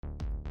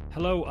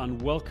Hello and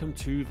welcome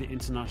to the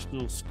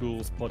International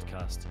Schools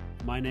Podcast.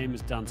 My name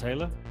is Dan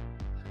Taylor.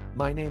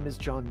 My name is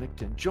John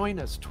Micton. Join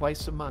us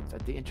twice a month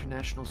at the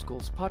International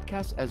Schools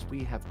Podcast as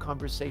we have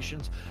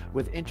conversations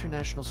with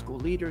international school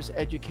leaders,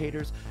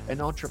 educators,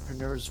 and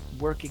entrepreneurs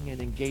working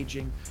and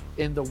engaging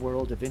in the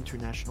world of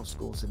international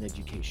schools and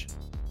education.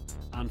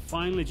 And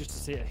finally, just to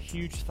say a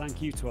huge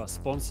thank you to our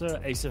sponsor,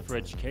 ACER for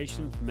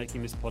Education, for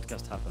making this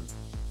podcast happen.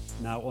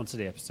 Now on to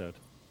the episode.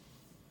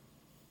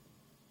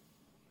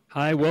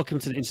 Hi, welcome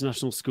to the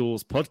International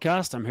Schools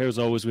Podcast. I'm here as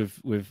always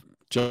with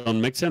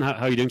John Micton. How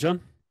are you doing,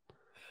 John?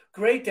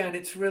 Great, Dan.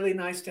 It's really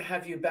nice to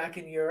have you back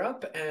in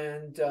Europe,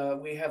 and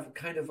we have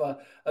kind of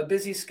a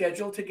busy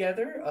schedule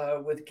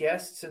together with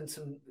guests and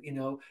some,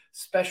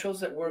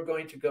 specials that we're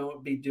going to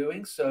be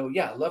doing. So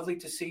yeah, lovely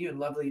to see you and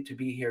lovely to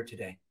be here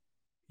today.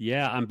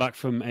 Yeah, I'm back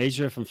from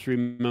Asia, from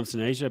 3 months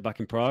in Asia, back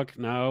in Prague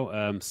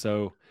now.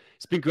 So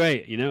it's been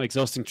great,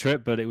 exhausting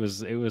trip, but it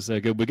was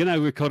good. We're going to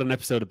record an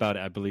episode about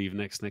it, I believe,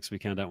 next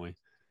weekend, aren't we?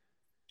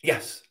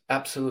 Yes,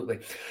 absolutely.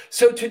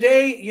 So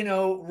today,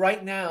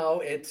 right now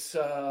it's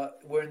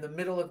we're in the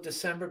middle of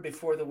December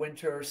before the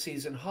winter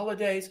season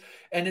holidays,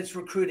 and it's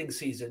recruiting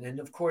season. And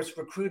of course,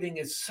 recruiting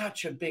is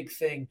such a big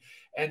thing.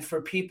 And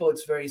for people,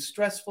 it's very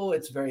stressful.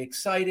 It's very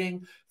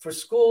exciting. For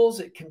schools,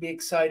 it can be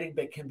exciting,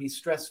 but it can be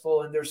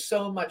stressful. And there's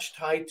so much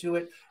tied to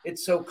it.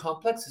 It's so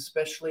complex,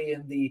 especially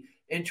in the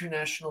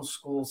international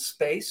school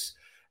space.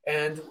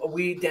 And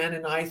Dan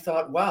and I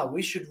thought, wow,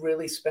 we should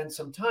really spend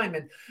some time.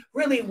 And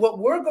really what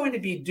we're going to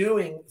be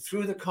doing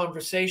through the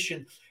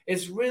conversation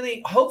is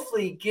really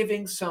hopefully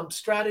giving some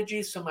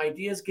strategies, some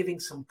ideas, giving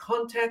some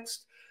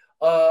context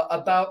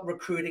about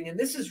recruiting. And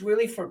this is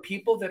really for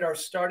people that are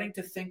starting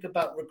to think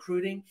about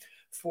recruiting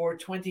for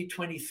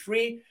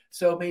 2023.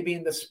 So maybe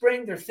in the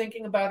spring, they're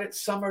thinking about it.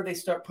 Summer, they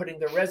start putting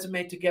their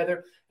resume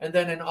together. And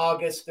then in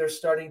August, they're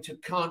starting to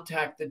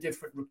contact the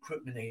different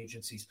recruitment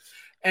agencies.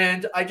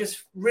 And I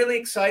just really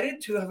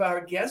excited to have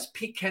our guest,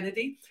 Pete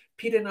Kennedy.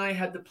 Pete and I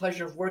had the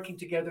pleasure of working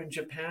together in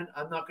Japan.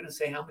 I'm not going to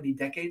say how many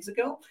decades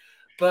ago,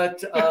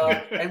 but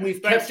and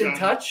we've kept in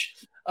touch.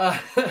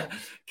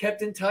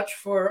 Kept in touch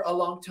for a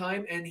long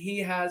time, and he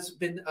has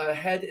been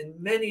ahead in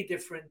many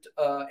different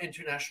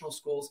international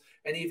schools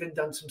and even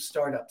done some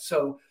startups.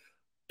 So,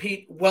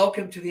 Pete,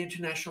 welcome to the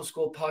International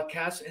School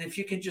Podcast. And if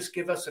you can just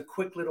give us a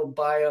quick little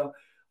bio,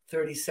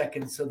 30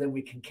 seconds, so then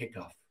we can kick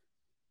off.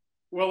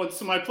 Well,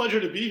 it's my pleasure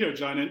to be here,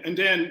 John. And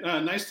Dan,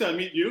 nice to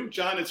meet you.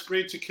 John, it's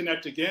great to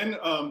connect again.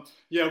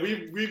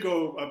 We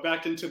go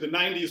back into the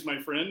 90s, my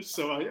friend.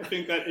 So I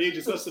think that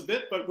ages us a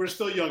bit, but we're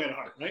still young at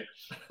heart,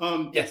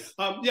 right? Yes.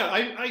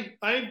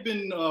 I've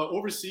been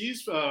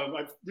overseas.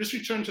 I've just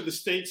returned to the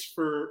States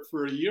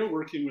for a year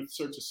working with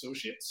Search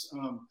Associates.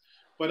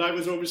 But I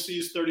was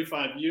overseas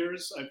 35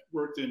 years. I've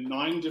worked in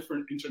 9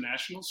 different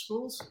international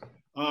schools,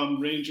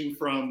 ranging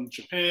from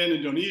Japan,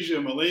 Indonesia,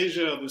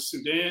 Malaysia, the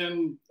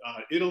Sudan,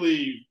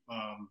 Italy,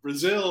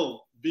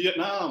 Brazil,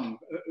 Vietnam,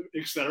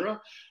 etc.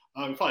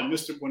 I probably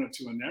missed one or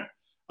two in there.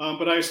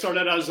 But I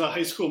started out as a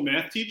high school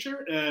math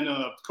teacher and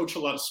coached a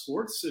lot of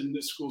sports in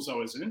the schools I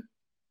was in.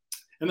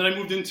 And then I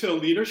moved into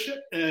leadership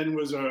and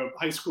was a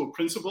high school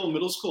principal,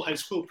 middle school, high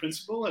school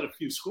principal at a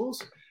few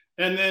schools.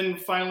 And then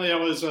finally I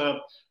was a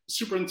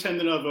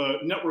superintendent of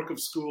a network of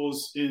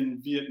schools in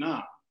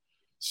Vietnam.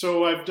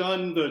 So I've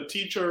done the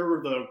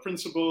teacher, the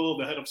principal,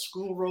 the head of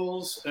school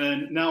roles,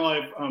 and now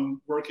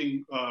I'm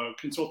working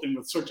consulting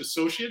with Search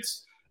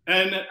Associates.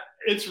 And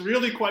it's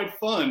really quite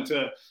fun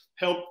to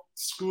help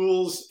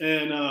schools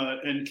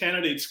and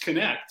candidates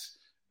connect.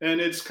 And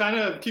it's kind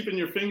of keeping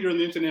your finger in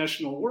the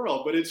international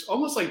world, but it's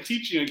almost like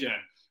teaching again.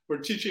 We're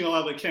teaching a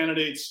lot of the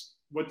candidates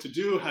what to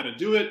do, how to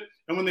do it.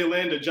 And when they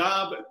land a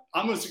job,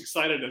 I'm as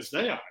excited as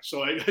they are.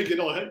 So I get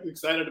all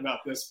excited about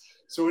this.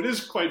 So it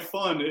is quite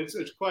fun. It's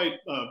quite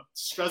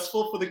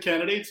stressful for the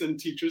candidates and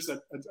teachers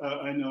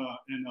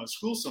in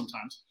schools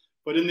sometimes.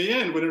 But in the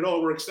end, when it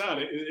all works out,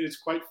 it's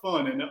quite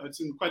fun and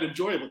it's quite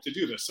enjoyable to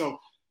do this. So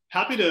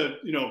happy to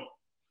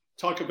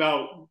talk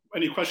about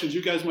any questions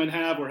you guys might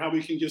have or how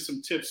we can give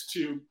some tips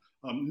to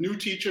new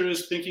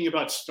teachers thinking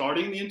about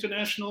starting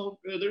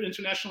their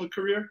international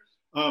career.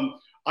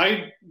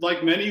 I,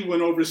 like many,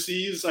 went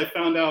overseas. I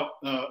found out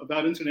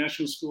about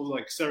international schools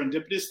like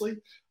serendipitously.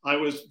 I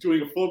was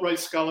doing a Fulbright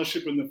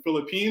scholarship in the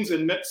Philippines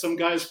and met some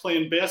guys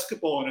playing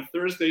basketball on a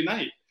Thursday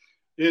night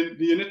in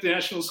the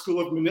International School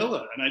of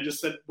Manila. And I just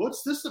said,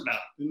 what's this about?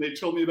 And they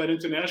told me about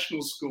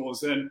international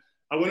schools. And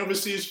I went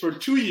overseas for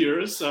 2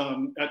 years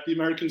at the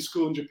American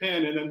School in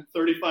Japan. And then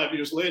 35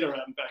 years later,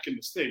 I'm back in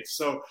the States.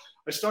 So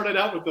I started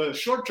out with a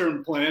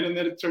short-term plan, and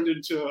then it turned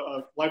into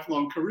a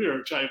lifelong career,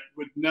 which I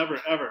would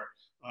never, ever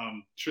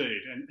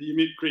trade. And you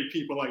meet great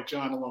people like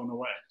John along the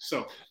way.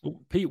 So,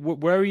 Pete,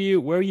 where are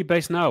you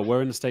based now?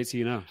 Where in the States are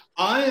you now?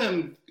 I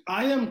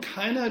am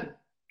kind of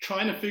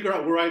trying to figure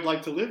out where I'd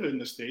like to live in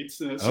the States.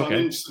 So okay.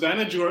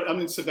 I'm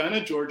in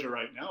Savannah, Georgia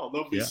right now, a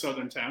lovely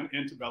southern town,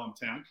 antebellum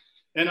town.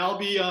 And I'll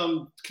be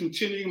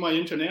continuing my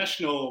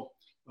international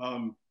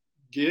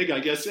gig. I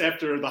guess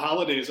after the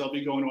holidays, I'll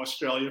be going to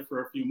Australia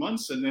for a few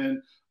months and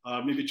then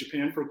maybe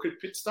Japan for a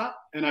quick pit stop.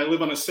 And I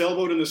live on a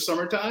sailboat in the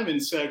summertime in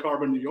Sag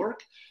Harbor, New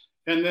York.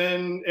 And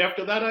then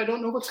after that, I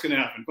don't know what's going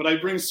to happen, but I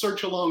bring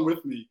Search along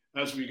with me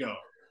as we go.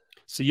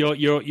 So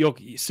your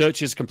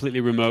Search is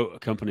completely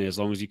remote company. As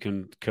long as you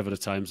can cover the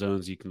time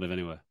zones, you can live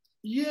anywhere.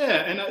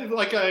 Yeah, and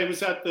I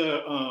was at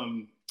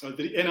the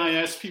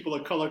NIS People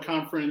of Color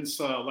conference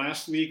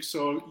last week.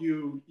 So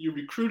you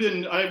recruit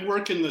in. I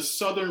work in the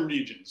southern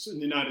regions in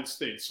the United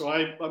States. So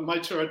my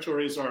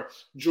territories are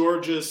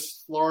Georgia,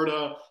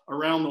 Florida,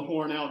 around the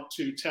Horn out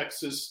to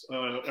Texas,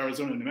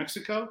 Arizona, New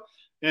Mexico,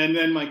 and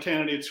then my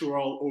candidates who are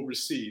all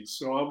overseas.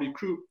 So I'll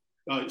recruit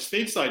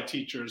stateside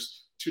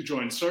teachers to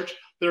join Search.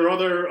 There are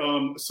other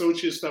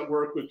associates that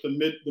work with the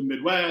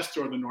Midwest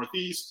or the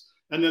Northeast.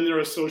 And then there are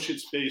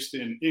associates based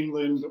in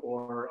England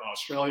or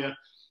Australia.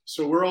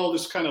 So we're all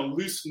this kind of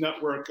loose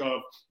network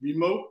of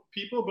remote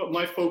people, but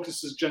my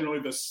focus is generally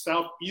the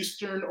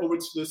southeastern over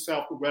to the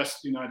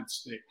southwest United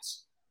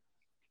States.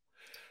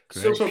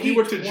 So if you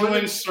were to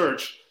join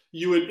Search,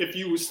 you would, if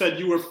you said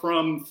you were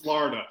from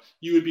Florida,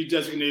 you would be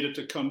designated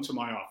to come to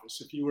my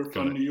office. If you were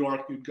from New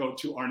York, you'd go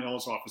to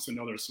Arnell's office,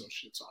 another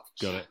associate's office.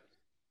 Got it.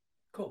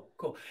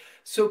 Cool.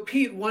 So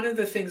Pete, one of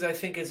the things I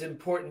think is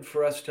important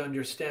for us to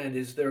understand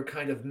is there are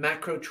kind of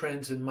macro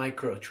trends and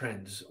micro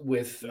trends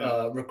with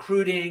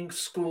recruiting,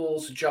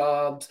 schools,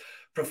 jobs,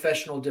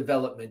 professional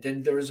development.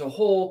 And there is a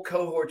whole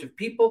cohort of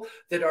people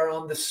that are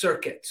on the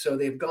circuit. So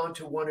they've gone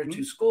to one or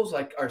two schools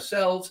like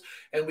ourselves,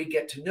 and we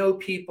get to know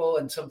people.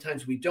 And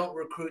sometimes we don't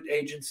recruit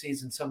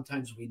agencies, and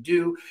sometimes we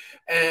do.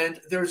 And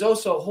there's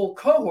also a whole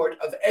cohort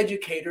of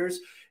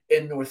educators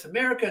in North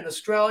America and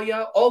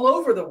Australia, all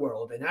over the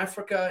world, in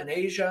Africa and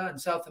Asia and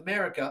South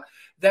America,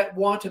 that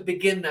want to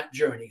begin that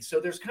journey.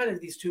 So there's kind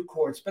of these two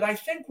cohorts. But I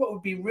think what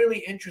would be really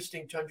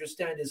interesting to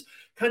understand is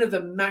kind of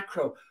the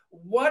macro.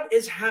 What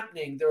is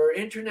happening? There are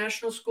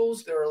international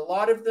schools. There are a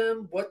lot of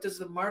them. What does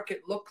the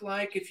market look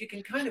like? If you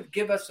can kind of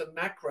give us a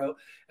macro,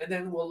 and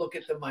then we'll look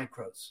at the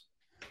micros.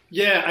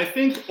 Yeah, I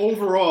think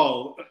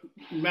overall,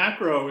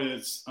 macro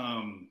is...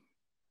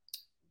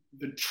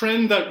 the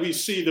trend that we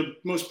see, the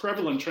most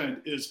prevalent trend,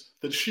 is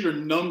the sheer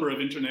number of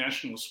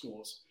international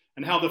schools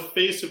and how the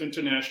face of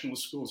international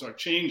schools are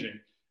changing,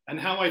 and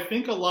how I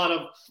think a lot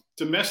of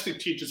domestic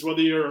teachers,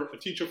 whether you're a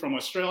teacher from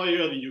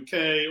Australia, the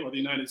UK, or the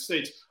United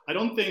States, I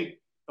don't think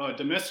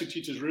domestic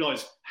teachers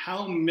realize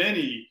how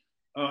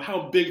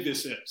big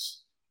this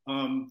is.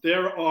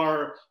 There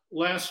are,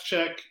 last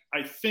check,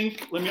 I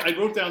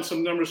wrote down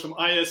some numbers from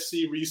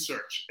ISC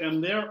research,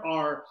 and there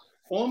are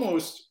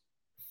almost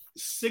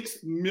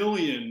 6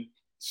 million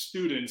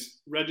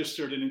students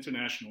registered in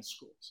international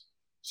schools.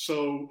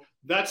 So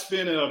that's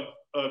been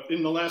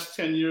in the last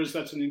 10 years,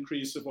 that's an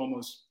increase of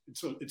almost,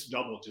 it's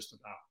doubled just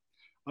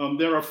about.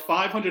 There are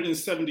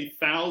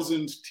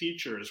 570,000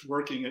 teachers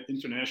working at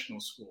international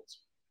schools.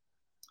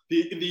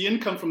 The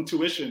income from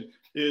tuition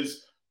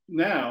is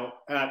now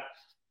at,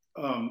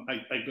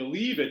 I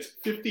believe it's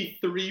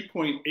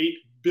 $53.8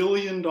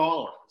 billion.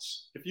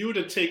 If you were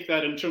to take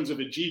that in terms of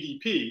a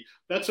GDP,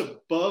 that's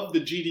above the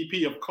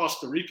GDP of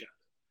Costa Rica.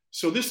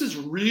 So this is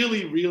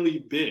really, really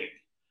big.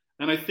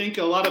 And I think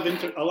a lot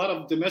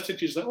of domestic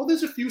teachers say, oh,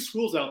 there's a few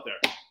schools out there.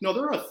 No,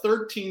 there are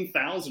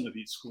 13,000 of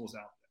these schools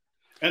out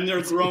there, and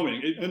they're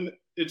growing, and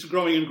it's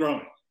growing and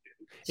growing.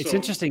 It's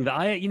interesting that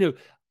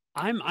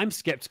I'm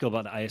skeptical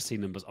about the ISC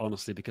numbers,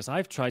 honestly, because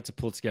I've tried to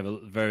pull together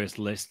various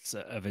lists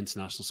of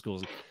international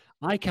schools.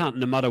 I can't,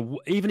 no matter,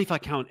 even if I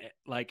count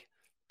like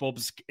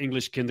Bob's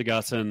English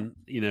kindergarten,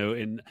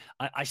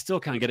 I still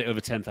can't get it over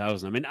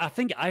 10,000. I mean, I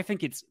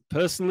think it's,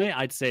 personally,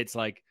 I'd say it's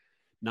like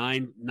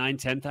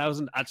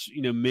 10,000,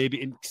 actually,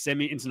 maybe in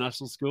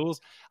semi-international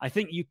schools. I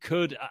think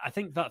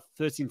that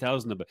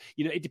 13,000 number,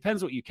 it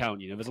depends what you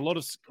count. There's a lot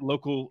of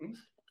local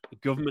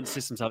government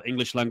systems have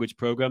English language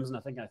programs, and I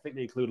think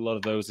they include a lot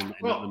of those in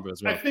that number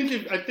as well. I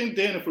think,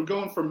 Dan, if we're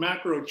going for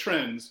macro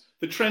trends,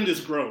 the trend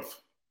is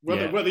growth.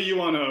 Whether we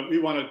want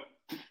to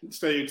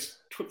say it's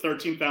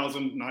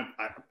 13,000,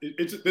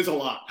 there's a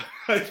lot.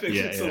 I think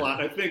it's a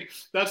lot. I think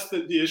that's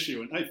the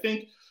issue. And I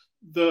think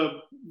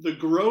the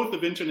growth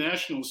of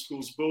international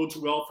schools bodes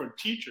well for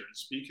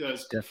teachers,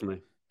 because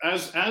definitely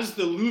as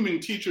the looming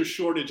teacher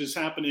shortage is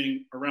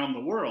happening around the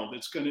world,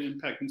 it's going to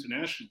impact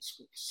international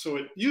schools. So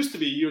it used to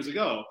be years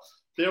ago,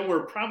 there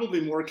were probably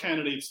more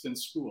candidates than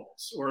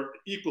schools, or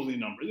equally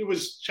numbered. It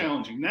was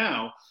challenging.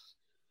 Now,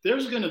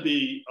 there's going to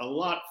be a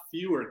lot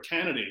fewer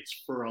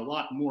candidates for a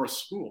lot more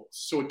schools.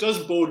 So it does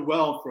bode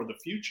well for the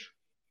future.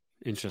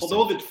 Interesting.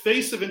 Although the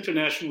face of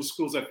international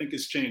schools, I think,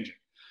 is changing.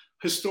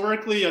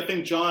 Historically, I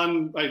think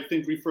John,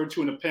 referred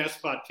to in a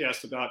past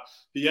podcast about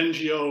the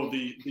NGO,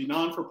 the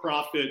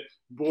non-for-profit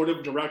board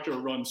of director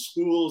run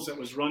schools that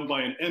was run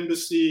by an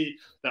embassy,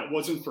 that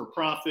wasn't for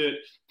profit,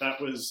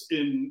 that was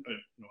in a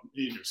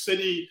major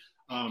city.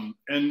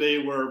 And they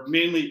were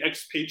mainly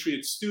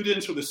expatriate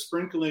students with a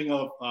sprinkling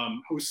of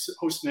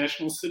host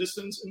national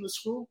citizens in the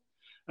school.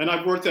 And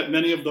I've worked at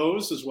many of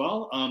those as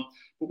well.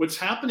 But what's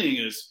happening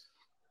is,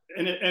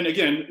 and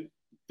again,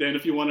 Dan,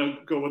 if you want to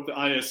go with the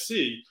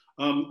ISC,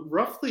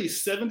 roughly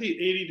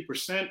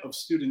 70-80% of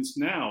students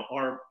now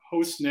are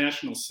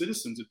host-national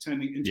citizens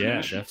attending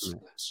international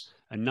schools.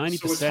 And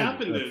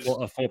 90%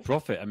 are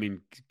for-profit. I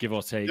mean, give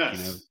or take.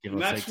 Yes, give or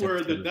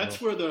and that's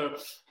where the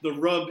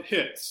rub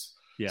hits.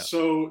 Yeah.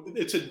 So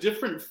it's a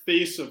different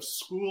face of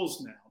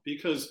schools now,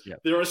 because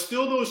there are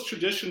still those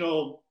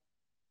traditional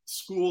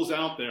schools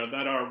out there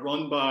that are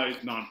run by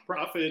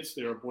nonprofits.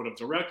 They're board of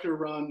director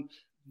run.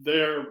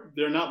 They're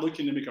not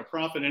looking to make a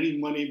profit. Any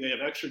money they have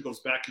extra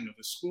goes back into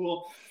the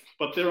school.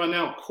 But there are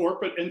now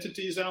corporate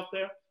entities out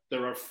there.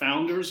 There are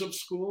founders of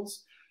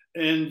schools.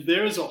 And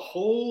there's a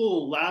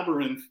whole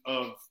labyrinth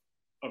of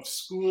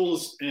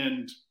schools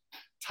and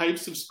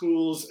types of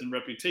schools and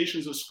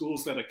reputations of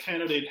schools that a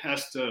candidate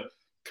has to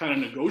kind of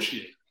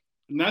negotiate.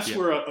 And that's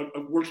where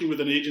working with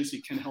an agency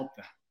can help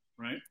them,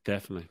 right?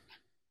 Definitely.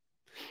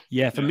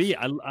 Yeah, for me,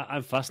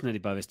 I'm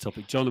fascinated by this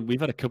topic. John, we've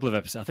had a couple of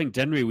episodes. I think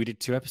Denry, we did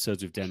 2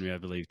 episodes with Denry, I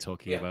believe,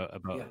 talking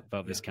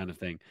about this kind of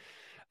thing.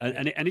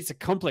 And it's a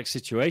complex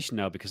situation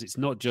now, because it's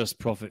not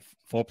just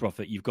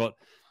for-profit. You've got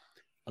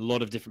a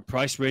lot of different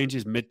price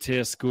ranges,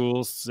 mid-tier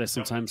schools, they're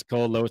sometimes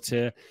called lower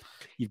tier.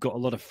 You've got a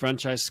lot of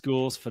franchise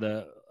schools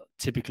for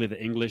typically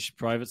the English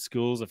private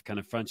schools have kind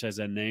of franchised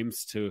their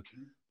names to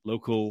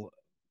local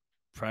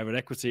private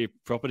equity,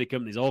 property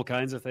companies, all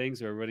kinds of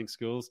things who are running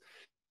schools.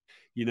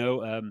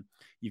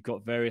 You've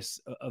got various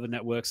other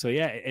networks. So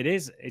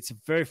it's a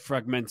very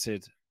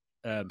fragmented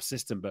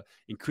system, but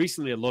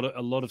increasingly a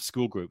lot of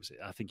school groups.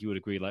 I think you would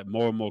agree, like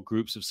more and more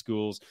groups of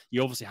schools.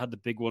 You obviously had the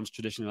big ones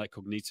traditionally, like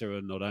Cognita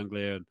and Nord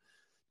Anglia and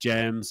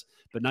GEMS,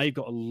 but now you've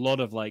got a lot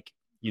of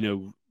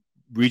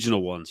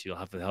regional ones. You'll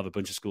have a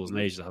bunch of schools in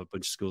Asia, you'll have a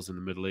bunch of schools in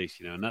the Middle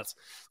East, and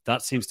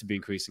that seems to be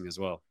increasing as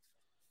well.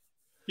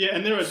 Yeah,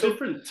 and there are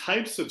different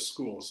types of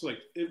schools. Like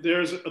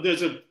there's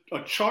a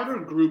charter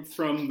group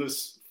from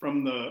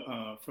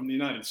the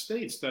United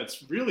States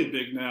that's really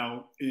big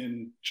now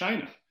in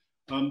China.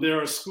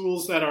 There are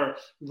schools that are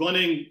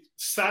running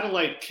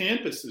satellite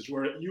campuses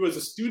where you as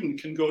a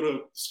student can go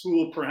to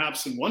school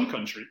perhaps in one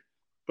country,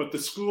 but the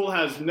school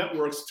has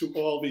networks to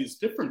all these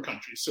different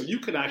countries. So you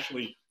could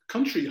actually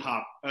country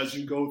hop as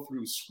you go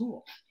through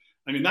school.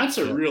 I mean, that's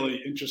a really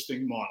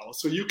interesting model.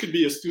 So you could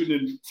be a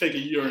student and take a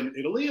year in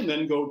Italy and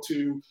then go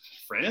to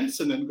France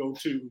and then go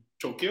to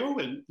Tokyo,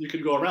 and you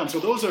could go around. So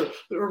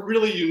there are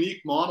really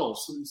unique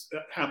models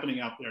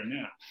happening out there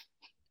now.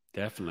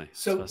 Definitely.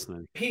 So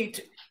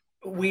Pete,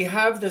 we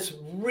have this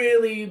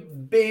really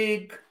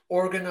big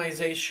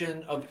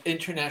organization of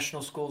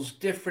international schools,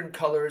 different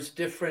colors,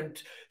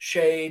 different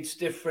shades,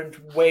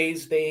 different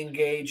ways they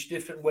engage,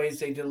 different ways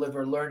they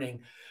deliver learning.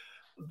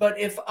 But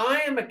if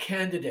I am a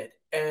candidate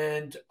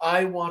and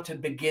I want to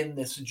begin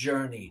this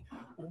journey,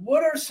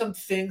 what are some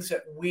things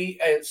that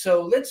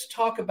so let's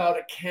talk about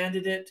a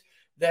candidate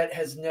that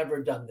has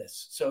never done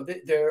this. So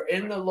they're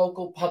in the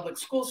local public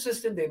school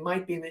system. They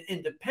might be in an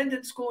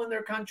independent school in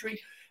their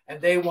country,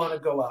 and they want to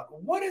go out.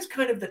 What is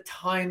kind of the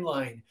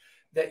timeline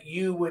that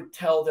you would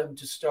tell them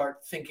to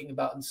start thinking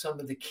about in some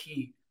of the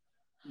key?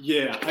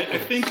 Yeah, I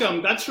think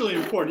that's really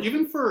important.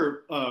 Even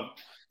for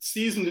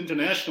seasoned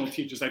international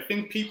teachers, I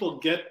think people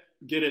get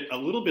it a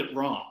little bit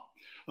wrong.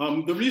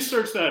 The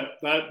research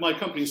that my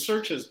company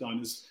Search has done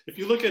is, if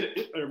you look at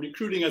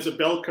recruiting as a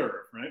bell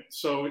curve, right?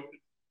 So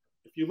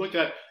if you look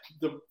at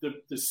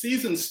the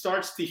season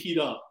starts to heat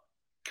up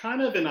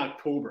kind of in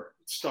October,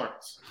 it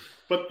starts.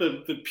 But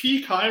the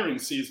peak hiring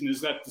season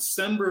is that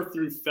December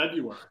through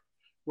February,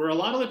 where a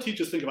lot of the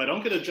teachers think, if I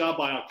don't get a job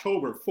by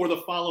October for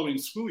the following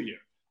school year,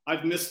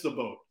 I've missed the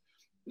boat.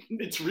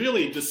 It's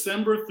really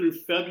December through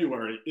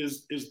February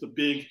is the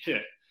big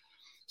hit.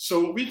 So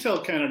what we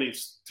tell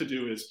candidates to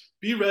do is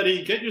be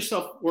ready, get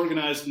yourself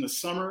organized in the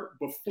summer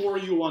before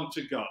you want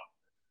to go.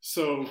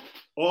 So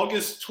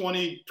August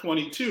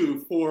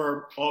 2022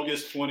 for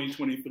August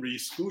 2023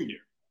 school year.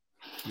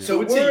 Yeah. So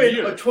we're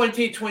in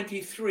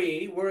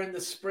 2023, we're in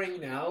the spring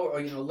now,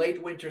 or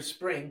late winter,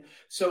 spring.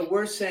 So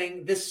we're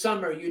saying this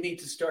summer you need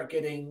to start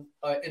getting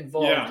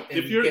involved. Yeah,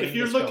 if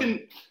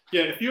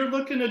you're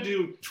looking to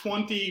do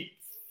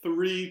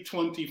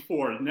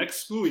 23-24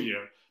 next school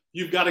year,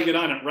 you've got to get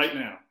on it right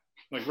now.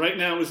 Like right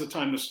now is the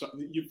time to start.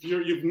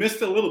 You've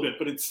missed a little bit,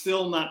 but it's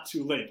still not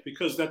too late,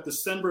 because that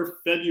December,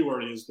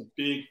 February is the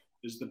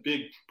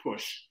big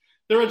push.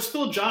 There are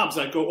still jobs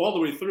that go all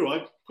the way through.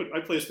 I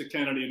placed a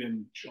candidate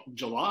in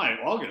July,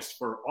 August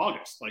for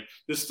August. Like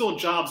there's still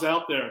jobs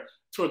out there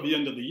toward the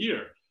end of the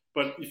year.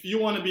 But if you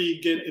want to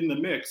get in the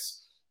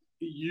mix,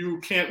 you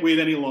can't wait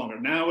any longer.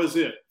 Now is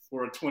it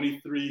for a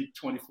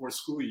 23-24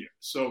 school year.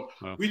 So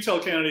we tell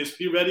candidates,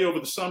 be ready over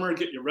the summer,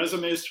 get your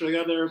resumes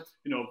together,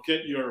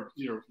 get your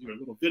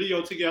little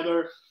video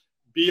together,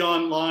 be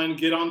online,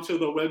 get onto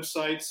the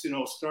websites,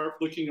 start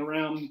looking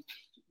around,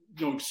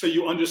 so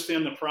you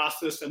understand the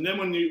process. And then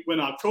when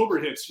October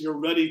hits, you're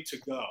ready to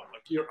go.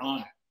 Like you're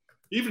on it.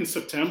 Even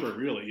September,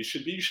 really. You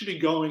should be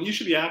going, you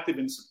should be active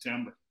in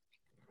September,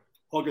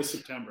 August,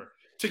 September.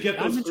 to get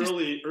those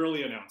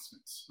early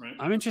announcements, right?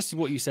 I'm interested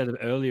in what you said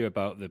earlier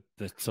about the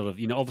sort of,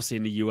 obviously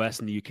in the US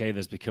and the UK,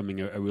 there's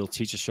becoming a real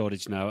teacher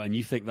shortage now, and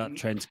you think that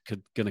trend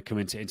going to come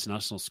into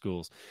international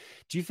schools.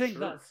 Do you think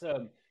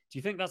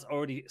that's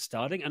already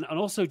starting? And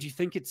also, do you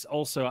think it's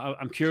also,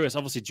 I'm curious,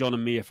 obviously John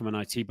and me are from an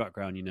IT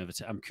background,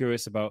 I'm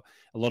curious about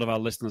a lot of our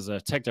listeners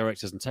are tech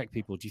directors and tech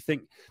people. Do you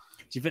think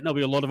there'll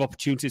be a lot of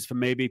opportunities for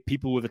maybe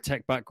people with a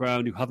tech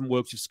background who haven't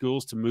worked with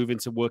schools to move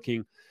into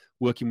working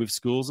with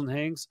schools and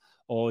things?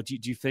 Or do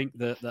you think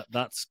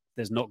that's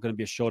there's not going to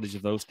be a shortage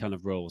of those kind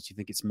of roles? Do you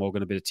think it's more going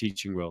to be the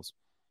teaching roles?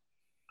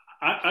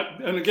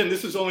 And again,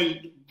 this is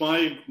only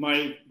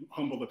my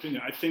humble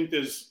opinion. I think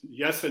there's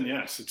yes and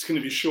yes. It's going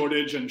to be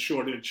shortage and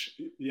shortage.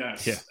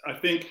 Yes. Yeah. I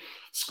think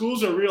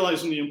schools are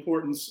realizing the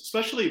importance,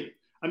 especially,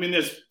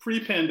 there's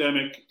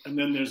pre-pandemic and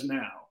then there's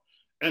now.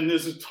 And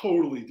there's it's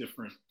totally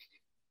different.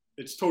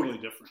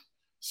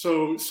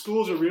 So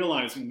schools are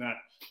realizing that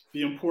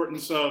the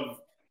importance of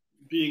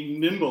being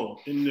nimble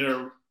in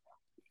their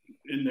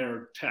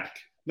tech.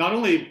 Not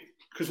only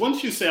because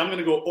once you say, I'm going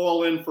to go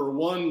all in for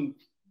one,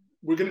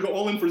 we're going to go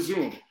all in for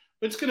Zoom,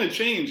 it's going to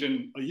change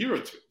in a year or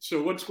two.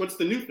 So what's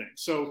the new thing?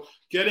 So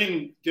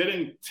getting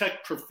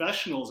tech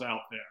professionals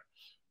out there,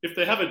 if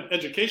they have an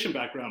education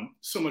background,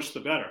 so much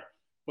the better.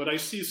 But I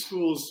see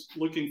schools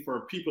looking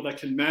for people that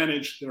can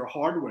manage their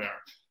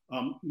hardware,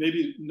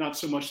 maybe not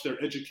so much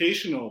their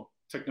educational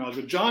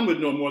technology. But John would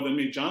know more than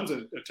me. John's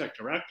a tech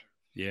director.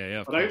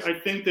 Yeah. But I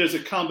think there's a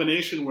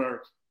combination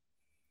where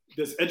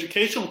there's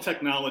educational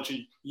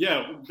technology.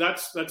 Yeah,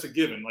 that's a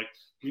given. Like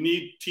we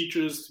need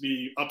teachers to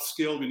be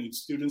upskilled. We need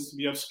students to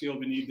be upskilled.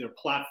 We need their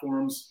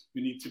platforms.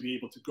 We need to be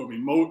able to go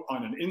remote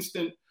on an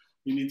instant.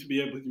 We need to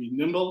be able to be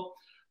nimble.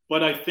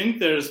 But I think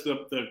there's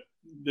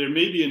there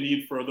may be a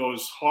need for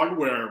those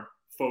hardware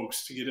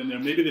folks to get in there.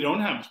 Maybe they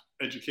don't have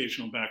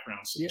educational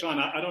backgrounds. So, John,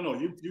 I don't know.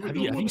 Have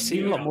you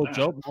seen a lot more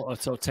jobs,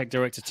 sort of tech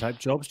director type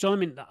jobs, John?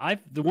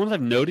 The ones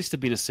I've noticed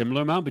have been a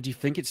similar amount, but do you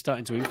think it's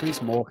starting to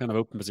increase more kind of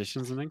open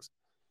positions and things?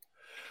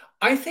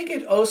 I think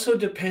it also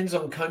depends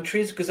on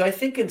countries, because I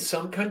think in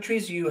some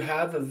countries you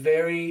have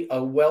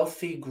a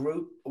wealthy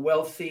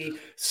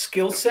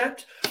skill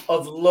set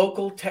of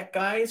local tech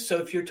guys. So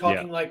if you're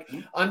talking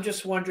I'm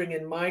just wondering,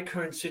 in my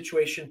current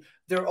situation,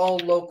 they're all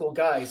local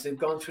guys. They've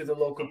gone through the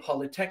local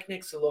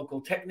polytechnics, the local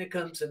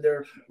technicums, and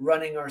they're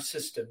running our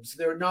systems.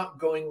 They're not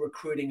going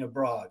recruiting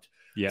abroad.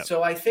 Yeah.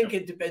 So I think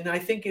and I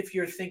think if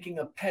you're thinking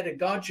of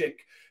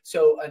pedagogic,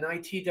 so an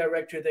IT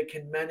director that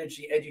can manage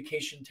the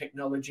education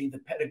technology, the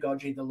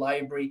pedagogy, the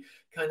library,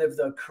 kind of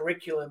the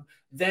curriculum,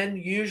 then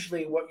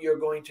usually what you're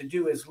going to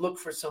do is look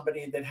for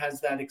somebody that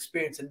has that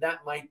experience. And that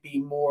might be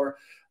more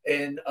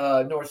in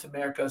North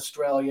America,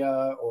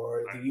 Australia,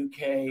 or the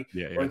UK,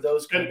 or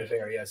those kind of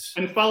areas.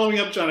 And following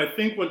up, John, I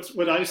think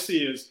what I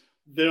see is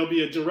there'll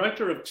be a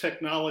director of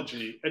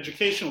technology,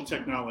 educational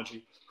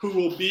technology, who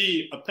will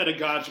be a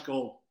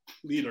pedagogical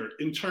leader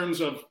in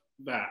terms of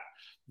that.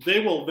 They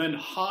will then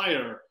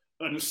hire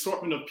an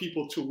assortment of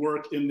people to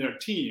work in their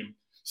team.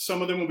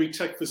 Some of them will be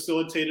tech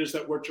facilitators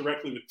that work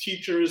directly with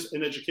teachers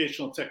in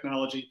educational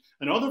technology,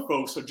 and other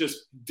folks are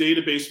just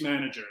database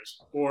managers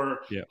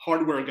or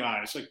hardware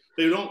guys. Like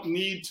they don't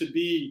need to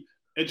be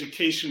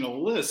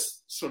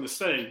educationalists, so to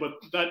say, but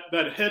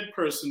that head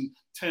person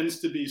tends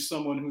to be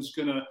someone who's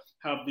going to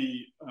have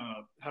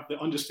the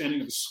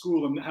understanding of the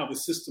school and how the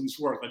systems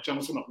work. Like John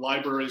was talking about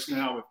libraries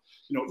now, with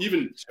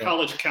even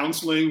college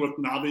counseling with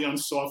Naviance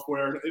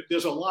software.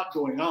 There's a lot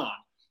going on.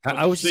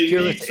 I was just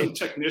curious. Need some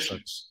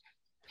technicians.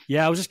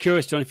 Yeah, I was just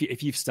curious, John,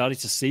 if you've started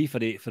to see for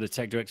the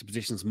tech director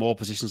positions, more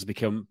positions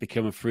become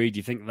free. Do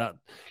you think that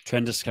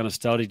trend has kind of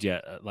started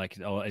yet?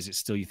 Or is it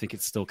still? You think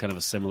it's still kind of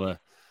a similar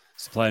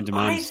supply and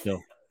demand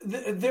still?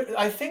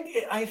 I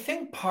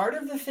think part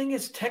of the thing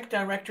is tech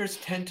directors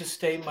tend to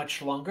stay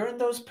much longer in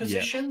those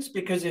positions,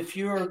 because if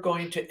you're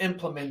going to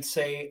implement,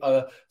 say,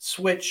 a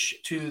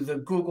switch to the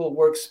Google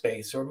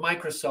Workspace or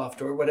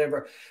Microsoft or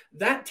whatever,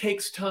 that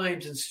takes time,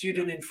 and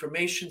student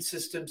information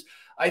systems.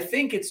 I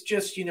think it's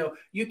just,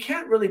 you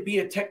can't really be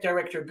a tech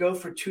director, go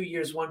for 2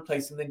 years one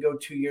place and then go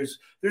 2 years.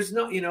 There's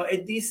no,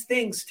 these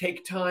things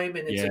take time,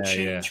 and it's a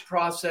change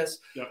process.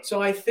 Yeah. So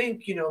I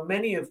think,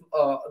 many of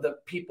the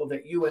people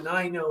that you and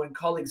I know and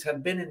colleagues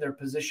have been in their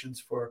positions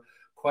for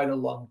quite a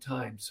long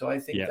time. So I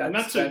think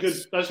that's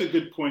a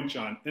good point,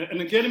 John.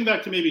 And getting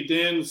back to maybe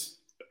Dan's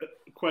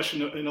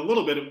question in a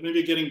little bit,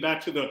 maybe getting back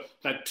to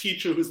that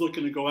teacher who's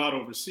looking to go out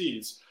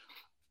overseas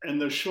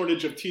and the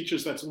shortage of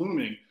teachers that's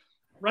looming.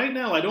 Right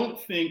now, I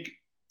don't think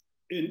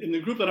in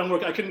the group that I'm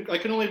working, I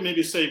can only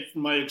maybe say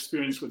from my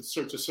experience with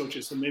Search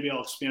Associates, and maybe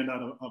I'll expand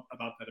out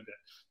about that a bit.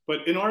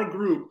 But in our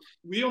group,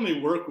 we only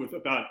work with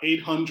about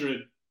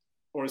 800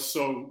 or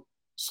so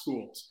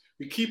schools.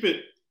 We keep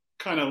it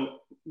kind of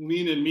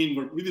lean and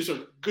mean. These are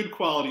good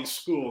quality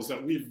schools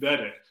that we've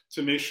vetted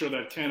to make sure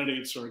that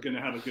candidates are going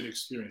to have a good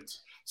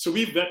experience. So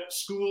we vet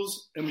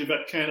schools and we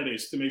vet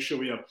candidates to make sure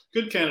we have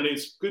good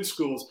candidates, good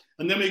schools,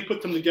 and then we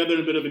put them together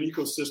in a bit of an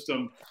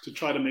ecosystem to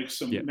try to make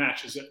some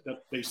matches that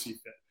they see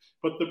fit.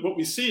 But what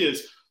we see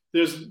is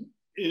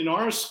in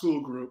our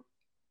school group,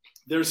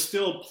 there's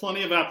still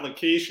plenty of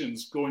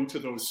applications going to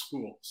those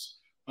schools.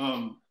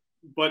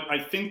 But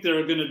I think there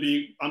are going to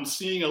be, I'm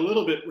seeing a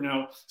little bit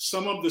now,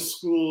 some of the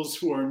schools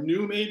who are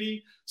new,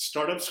 maybe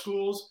startup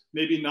schools,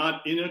 maybe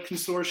not in a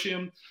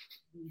consortium,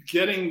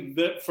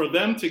 for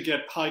them to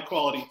get high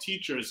quality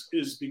teachers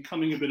is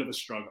becoming a bit of a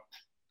struggle.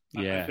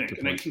 Yeah, I think.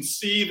 And I can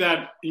see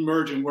that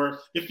emerging where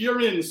if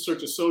you're in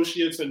Search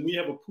Associates and we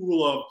have a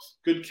pool of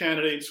good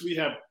candidates, we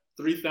have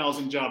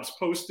 3,000 jobs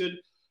posted.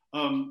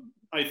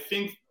 I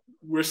think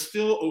we're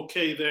still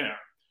okay there.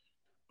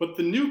 But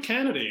the new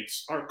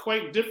candidates are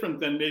quite different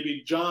than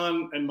maybe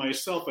John and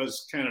myself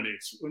as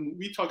candidates. When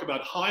we talk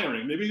about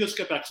hiring, maybe let's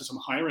get back to some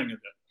hiring a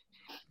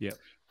bit. Yeah.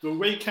 The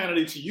way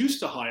candidates used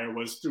to hire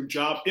was through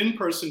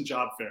in-person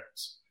job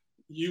fairs.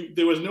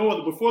 There was no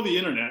other, before the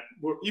internet,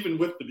 or even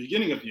with the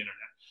beginning of the internet,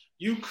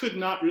 you could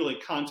not really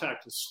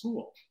contact a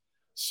school.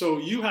 So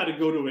you had to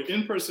go to an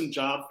in-person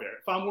job fair.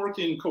 If I'm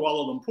working in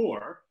Kuala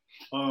Lumpur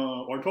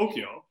or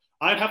Tokyo,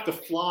 I'd have to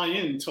fly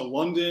in to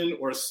London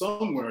or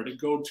somewhere to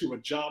go to a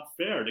job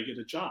fair to get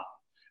a job.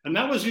 And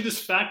that was, you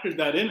just factored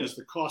that in as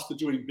the cost of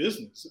doing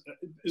business.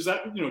 Is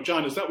that,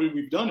 John, is that what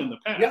we've done in the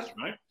past,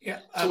 right? Yeah.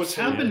 So what's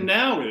happened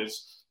now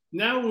is,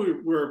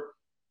 we're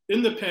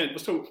in the pen.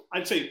 So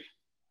I'd say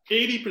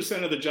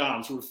 80% of the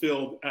jobs were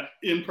filled at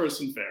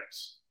in-person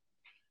fairs.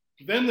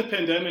 Then the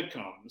pandemic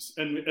comes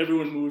and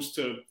everyone moves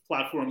to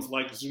platforms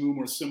like Zoom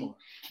or similar.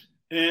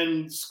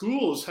 And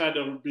schools had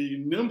to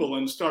be nimble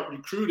and start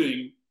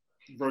recruiting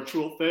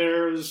virtual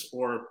fairs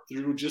or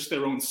through just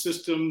their own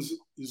systems,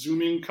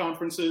 Zooming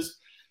conferences.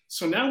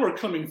 So now we're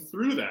coming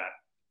through that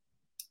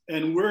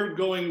and we're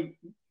going,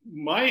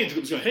 my age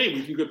group is going, hey,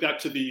 we can go back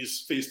to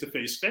these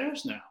face-to-face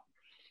fairs now.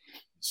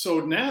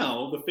 So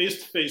now the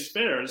face-to-face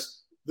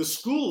fairs, the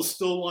schools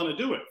still want to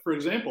do it. For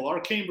example, our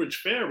Cambridge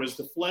Fair was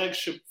the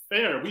flagship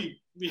fair. We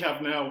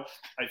have now,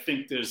 I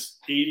think there's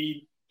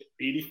 80,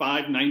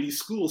 85, 90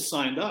 schools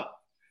signed up.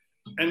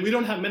 And we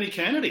don't have many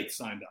candidates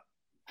signed up.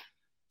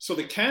 So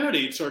the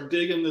candidates are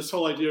digging this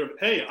whole idea of,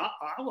 hey,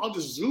 I'll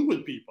just Zoom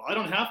with people. I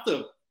don't have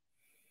to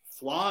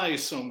fly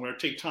somewhere,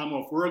 take time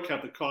off work,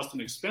 have the cost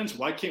and expense.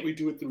 Why can't we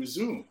do it through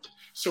Zoom?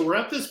 So we're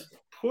at this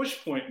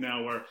push point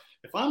now where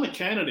if I'm a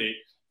candidate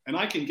and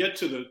I can get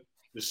to the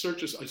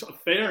searches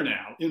fair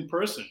now in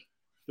person,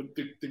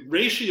 the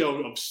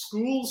ratio of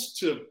schools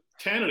to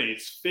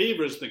candidates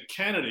favors the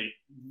candidate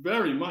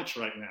very much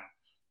right now.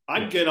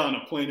 I'd get on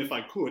a plane if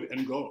I could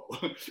and go,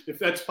 if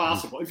that's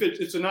possible. If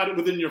it's not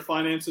within your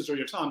finances or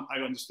your time, I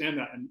understand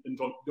that and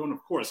don't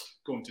of course,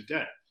 go into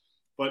debt.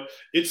 But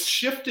it's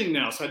shifting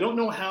now. So I don't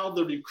know how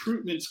the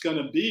recruitment's going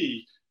to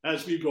be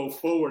as we go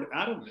forward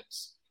out of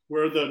this,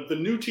 where the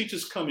new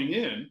teachers coming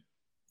in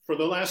for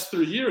the last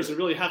 3 years, there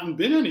really haven't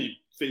been any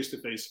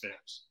face-to-face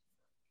fairs.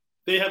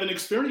 They haven't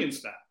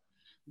experienced that.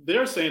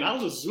 They're saying, I'll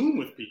just Zoom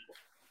with people.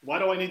 Why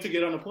do I need to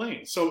get on a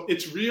plane? So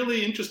it's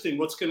really interesting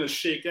what's going to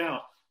shake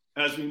out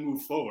as we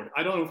move forward.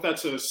 I don't know if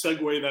that's a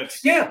segue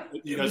that's... Yeah.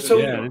 You guys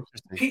so,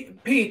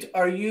 Pete,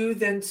 are you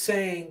then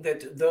saying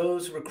that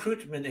those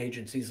recruitment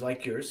agencies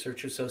like yours,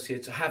 Search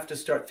Associates, have to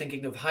start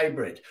thinking of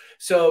hybrid?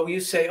 So you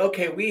say,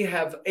 okay, we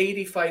have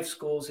 85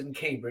 schools in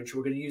Cambridge.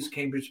 We're going to use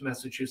Cambridge,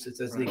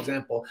 Massachusetts as the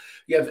example.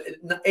 You have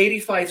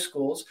 85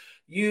 schools.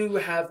 You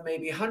have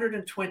maybe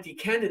 120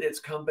 candidates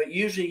come, but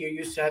usually you're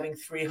used to having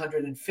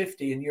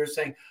 350, and you're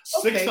saying,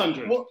 okay,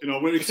 600. Well,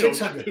 when it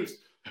 600.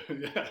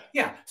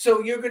 Yeah.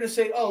 So you're going to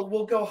say, oh,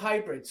 we'll go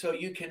hybrid. So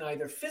you can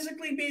either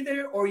physically be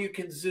there or you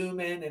can Zoom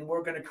in, and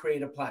we're going to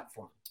create a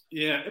platform.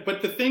 Yeah.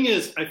 But the thing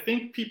is, I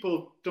think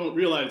people don't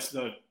realize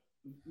the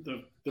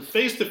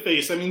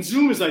face-to-face. I mean,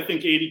 Zoom is, I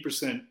think,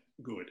 80%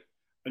 good.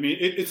 I mean,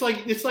 it's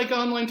like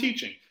online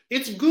teaching.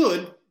 It's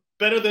good,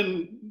 better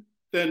than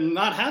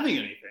not having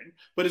anything,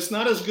 but it's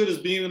not as good as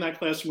being in that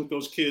classroom with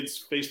those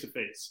kids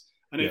face-to-face.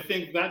 And I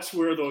think that's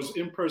where those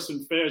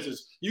in-person fairs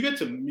is. You get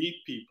to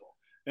meet people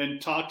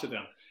and talk to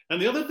them.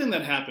 And the other thing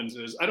that happens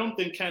is, I don't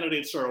think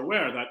candidates are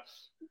aware that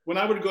when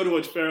I would go to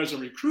a fair as a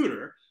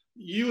recruiter,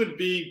 you would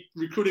be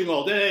recruiting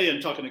all day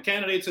and talking to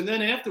candidates. And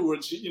then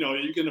afterwards, you're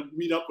going to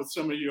meet up with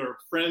some of your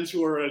friends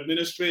who are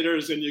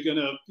administrators, and you're going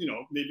to,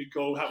 maybe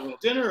go have a little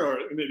dinner or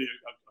maybe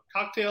a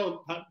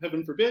cocktail,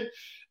 heaven forbid.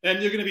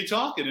 And you're going to be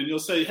talking, and you'll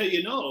say,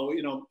 hey,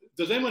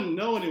 does anyone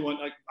know anyone?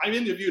 Like, I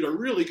interviewed a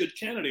really good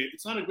candidate.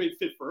 It's not a great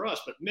fit for us,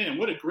 but man,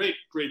 what a great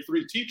grade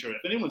 3 teacher.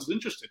 If anyone's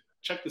interested,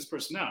 check this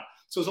person out.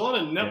 So there's a lot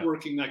of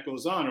networking that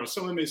goes on. Or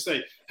someone may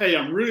say, hey,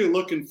 I'm really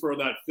looking for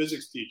that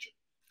physics teacher.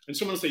 And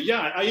someone will say,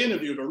 yeah, I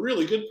interviewed a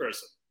really good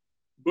person.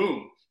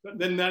 Boom.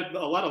 Then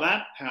a lot of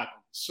that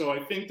happens. So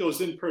I think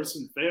those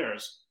in-person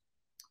fairs,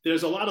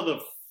 there's a lot of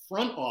the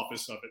front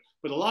office of it,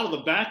 but a lot of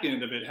the back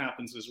end of it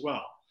happens as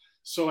well.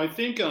 So I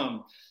think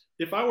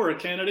if I were a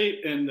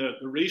candidate and the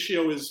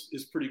ratio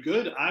is pretty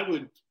good, I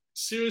would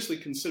seriously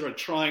consider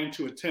trying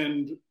to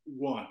attend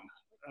one.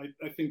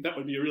 I think that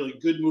would be a really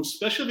good move,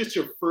 especially if it's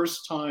your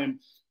first time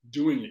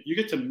doing it. You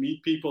get to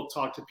meet people,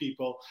 talk to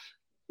people.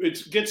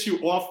 It gets you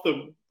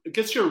it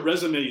gets your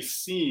resume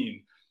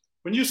seen.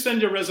 When you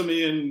send your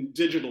resume in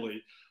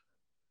digitally,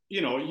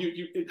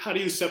 how do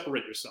you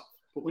separate yourself?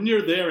 But when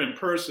you're there in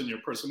person, your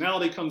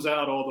personality comes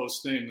out, all those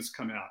things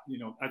come out.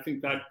 I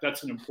think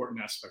that's an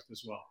important aspect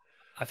as well.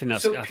 I think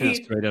that's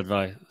great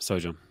advice.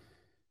 Sorry, John.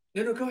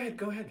 No, go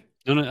ahead.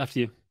 No, after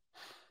you.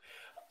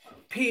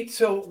 Pete,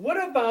 so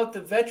what about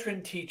the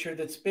veteran teacher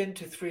that's been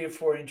to 3 or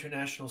 4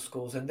 international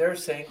schools and they're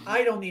saying,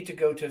 I don't need to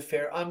go to a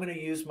fair. I'm going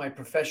to use my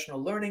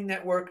professional learning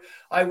network.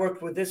 I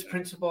worked with this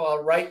principal.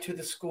 I'll write to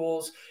the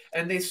schools.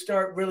 And they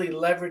start really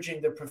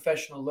leveraging the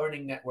professional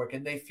learning network.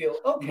 And they feel,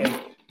 okay,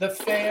 the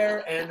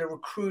fair and the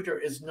recruiter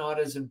is not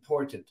as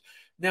important.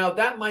 Now,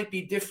 that might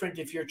be different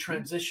if you're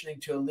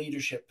transitioning to a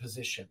leadership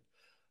position.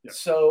 Yeah.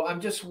 So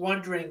I'm just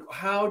wondering,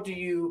 how do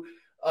you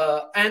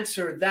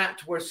answer that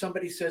where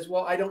somebody says,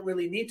 well, I don't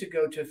really need to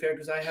go to a fair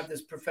because I have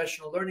this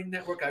professional learning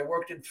network. I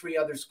worked in 3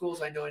 other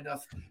schools. I know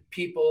enough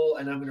people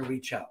and I'm going to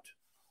reach out.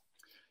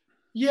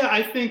 Yeah,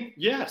 I think,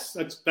 yes,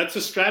 that's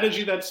a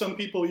strategy that some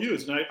people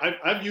use. And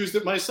I've used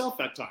it myself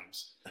at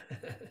times.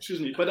 Excuse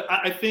me. But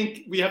I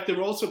think we have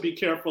to also be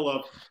careful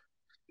of,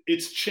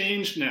 it's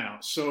changed now.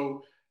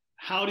 So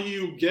how do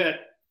you get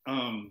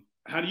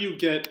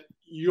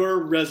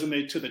your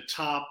resume to the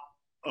top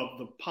of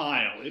the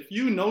pile? If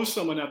you know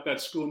someone at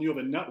that school and you have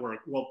a network,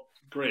 well,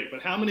 great.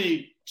 But how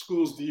many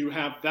schools do you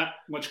have that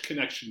much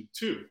connection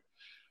to?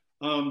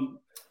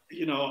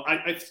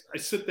 I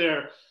sit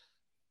there,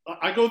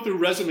 I go through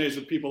resumes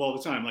with people all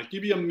the time. Like,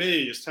 you'd be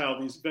amazed how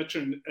these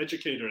veteran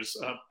educators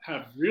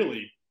have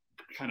really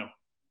kind of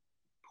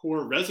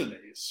poor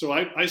resumes. So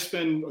I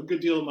spend a good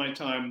deal of my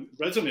time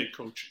resume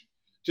coaching,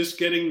 just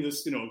getting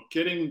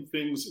getting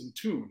things in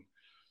tune.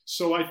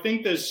 So I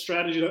think there's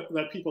strategy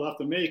that people have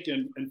to make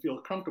and feel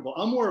comfortable.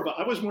 I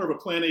was more of a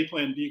plan A,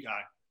 plan B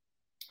guy.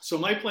 So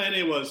my plan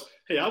A was,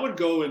 hey, I would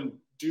go and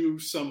do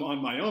some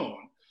on my own,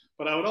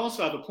 but I would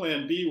also have a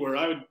plan B where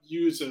I would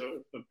use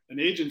an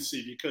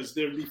agency because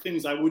there'd be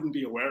things I wouldn't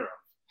be aware of.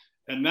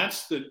 And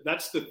that's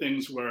the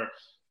things where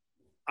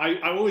I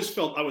always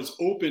felt I was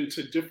open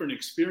to different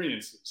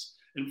experiences,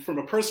 and from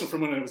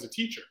when I was a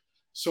teacher.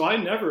 So I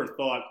never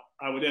thought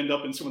I would end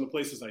up in some of the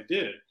places I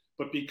did.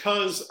 But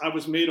because I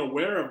was made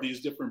aware of these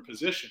different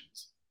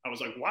positions, I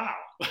was like, wow,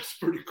 that's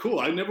pretty cool.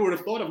 I never would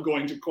have thought of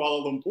going to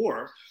Kuala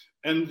Lumpur.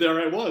 And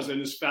there I was in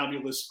this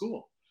fabulous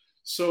school.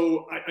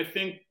 So I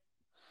think,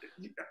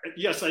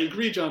 yes, I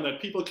agree, John,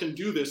 that people can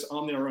do this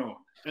on their own.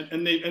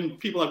 And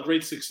people have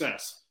great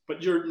success.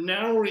 But you're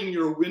narrowing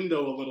your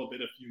window a little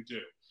bit if you do.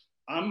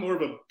 I'm more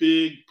of a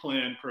big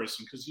plan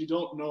person because you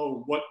don't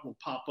know what will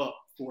pop up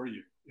for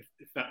you,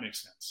 if that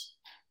makes sense.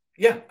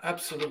 Yeah,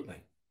 absolutely.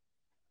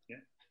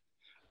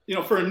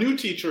 For a new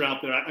teacher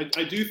out there,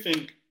 I do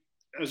think,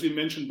 as we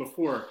mentioned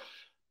before,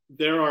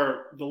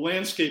 the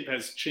landscape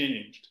has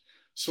changed.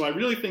 So I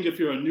really think if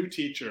you're a new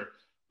teacher,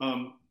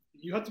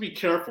 you have to be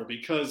careful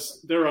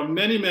because there are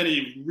many,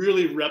 many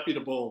really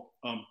reputable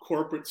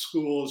corporate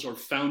schools or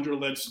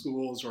founder-led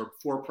schools or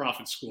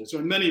for-profit schools. There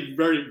are many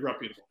very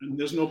reputable, and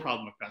there's no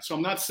problem with that. So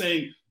I'm not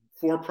saying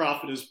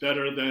for-profit is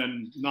better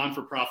than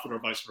non-for-profit or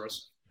vice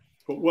versa.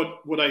 But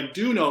what I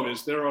do know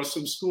is there are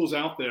some schools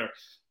out there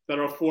that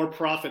are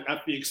for-profit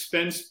at the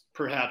expense,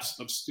 perhaps,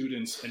 of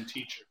students and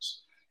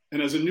teachers. And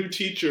as a new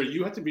teacher,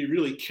 you have to be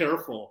really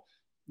careful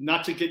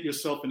not to get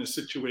yourself in a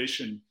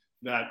situation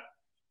that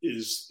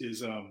is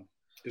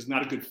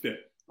not a good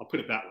fit. I'll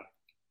put it that way.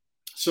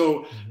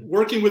 So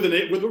working with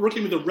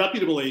a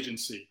reputable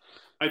agency,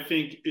 I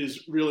think,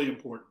 is really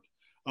important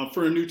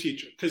for a new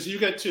teacher, because you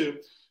get to.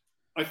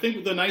 I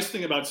think the nice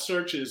thing about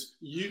search is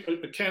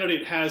a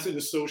candidate has an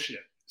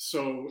associate,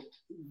 so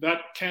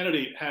that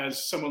candidate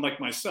has someone like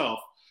myself.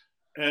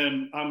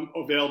 And I'm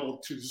available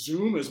to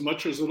Zoom as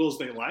much or as little as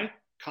they like,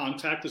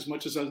 contact as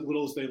much as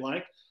little as they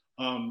like,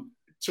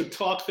 to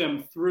talk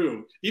them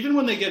through. Even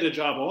when they get a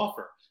job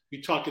offer,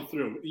 we talk it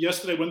through.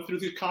 Yesterday, I went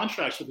through the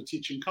contracts with a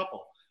teaching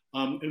couple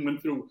and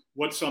went through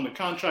what's on the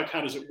contract,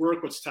 how does it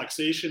work, what's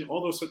taxation,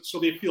 all those, so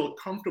they feel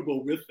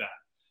comfortable with that.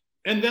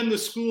 And then the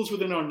schools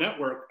within our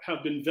network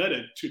have been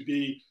vetted to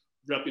be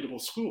reputable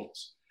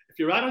schools. If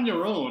you're out on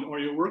your own or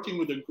you're working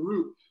with a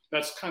group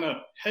that's kind of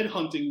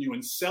headhunting you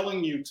and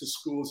selling you to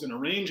schools and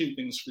arranging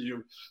things for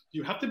you,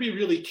 you have to be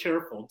really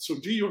careful. So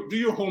do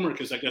your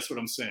homework is, I guess, what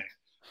I'm saying.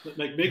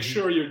 Like, make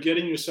sure you're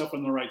getting yourself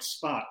in the right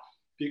spot.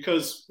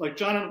 Because when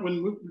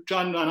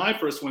John and I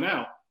first went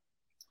out,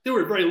 there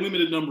were a very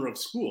limited number of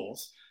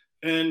schools.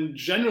 And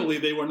generally,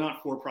 they were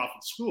not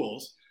for-profit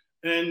schools.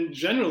 And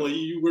generally,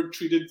 you were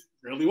treated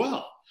really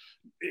well.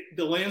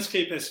 The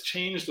landscape has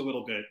changed a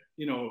little bit,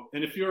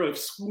 and if you're a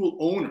school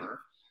owner,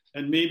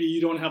 and maybe you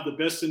don't have the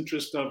best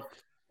interest of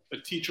a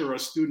teacher or a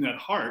student at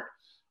heart,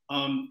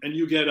 and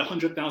you get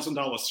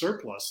 $100,000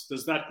 surplus,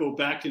 does that go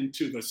back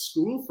into the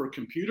school for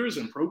computers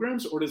and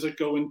programs, or does it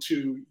go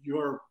into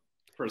your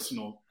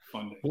personal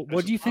funding?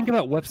 What do you think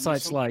about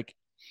websites like,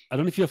 I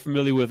don't know if you're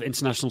familiar with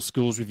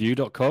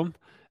internationalschools.review.com,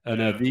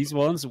 and these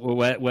ones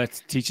where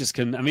teachers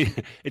can,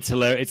 it's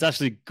hilarious. It's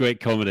actually great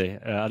comedy.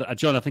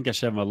 John, I think I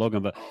shared my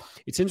login, but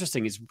it's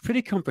interesting. It's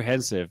pretty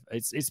comprehensive.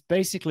 It's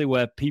basically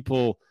where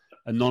people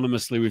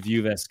anonymously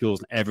review their schools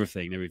and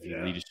everything. They review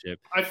Yeah. leadership.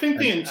 I think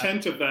the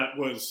intent of that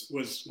was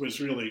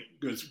really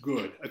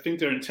good. I think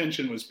their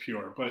intention was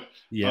pure, but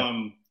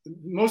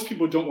most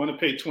people don't want to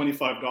pay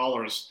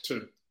 $25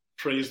 to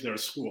praise their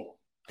school.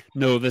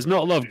 No, there's not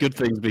a lot of good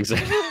things being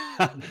said.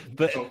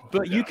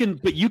 but you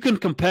can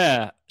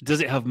compare. Does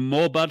it have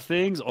more bad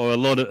things, or a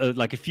lot of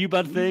like a few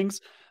bad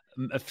things,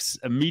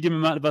 a medium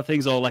amount of bad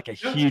things, or like a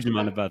huge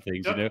amount of bad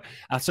things? You know,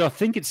 and so I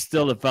think it's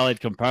still a valid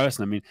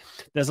comparison. I mean,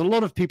 there's a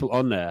lot of people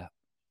on there.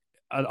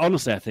 And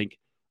honestly, I think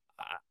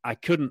I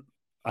couldn't.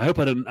 I hope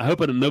I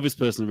don't know this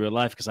person in real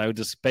life, because I would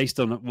just, based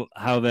on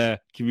how they're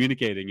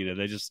communicating, you know,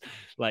 they're just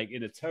like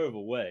in a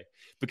terrible way,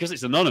 because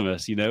it's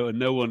anonymous, you know, and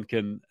no one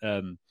can.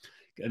 And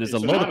there's a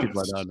lot of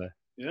people like that there.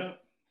 Yeah.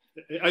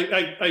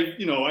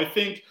 I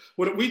think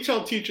what we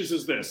tell teachers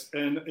is this,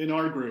 and in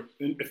our group,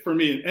 and for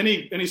me, in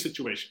any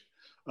situation,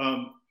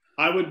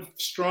 I would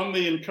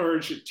strongly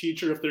encourage a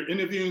teacher, if they're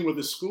interviewing with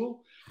a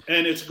school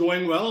and it's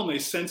going well and they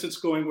sense it's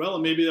going well,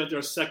 and maybe at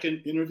their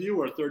second interview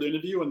or third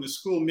interview and the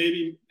school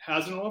maybe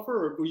has an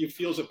offer, or who you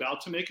feel is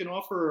about to make an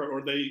offer,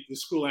 or the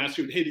school asks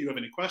you, hey, do you have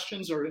any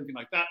questions or anything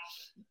like that?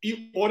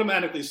 You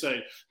automatically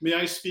say, may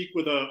I speak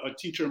with a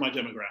teacher in my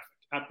demographic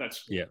at that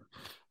school? Yeah.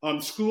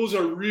 Schools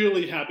are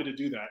really happy to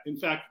do that. In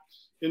fact,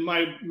 in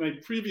my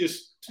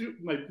previous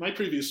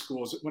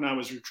schools, when I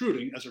was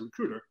recruiting as a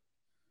recruiter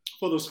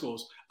for those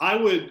schools, I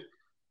would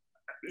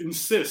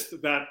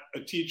insist that a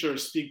teacher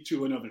speak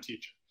to another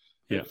teacher.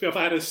 Yeah. If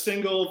I had a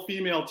single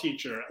female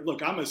teacher,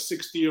 look, I'm a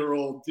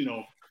 60-year-old,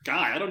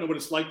 guy. I don't know what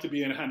it's like to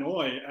be in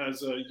Hanoi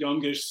as a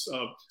youngish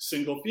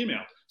single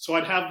female. So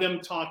I'd have them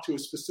talk to a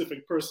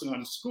specific person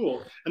on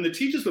school, and the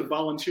teachers would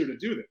volunteer to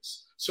do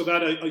this, so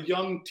that a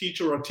young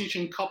teacher or a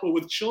teaching couple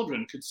with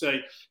children could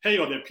say, hey,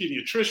 are there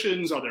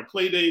pediatricians? Are there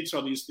play dates?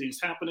 Are these things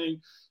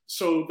happening?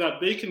 So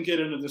that they can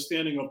get an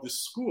understanding of the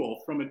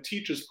school from a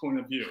teacher's point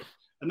of view.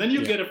 And then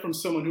you get it from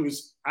someone who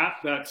is at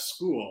that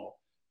school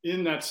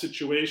in that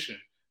situation,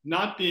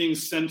 not being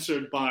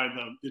censored by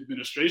the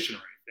administration or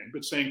anything,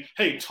 but saying,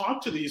 hey,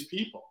 talk to these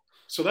people.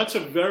 So that's a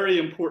very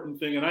important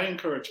thing. And I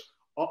encourage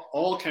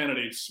all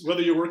candidates,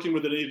 whether you're working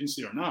with an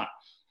agency or not,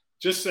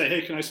 just say,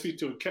 hey, can I speak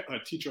to a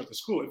teacher at the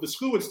school? If the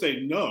school would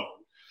say no,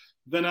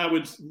 then I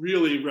would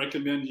really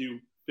recommend you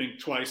think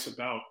twice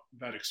about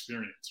that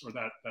experience or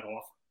that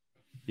offer.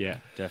 Yeah,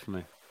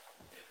 definitely.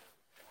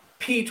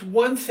 Pete,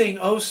 one thing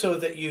also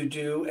that you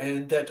do,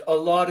 and that a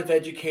lot of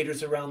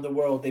educators around the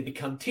world, they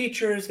become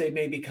teachers, they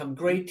may become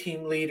great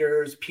team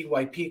leaders,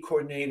 PYP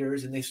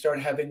coordinators, and they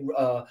start having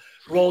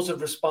roles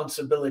of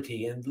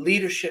responsibility, and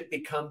leadership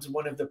becomes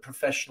one of the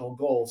professional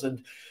goals.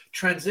 And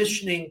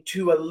transitioning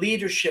to a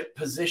leadership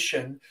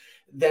position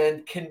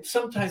then can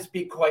sometimes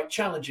be quite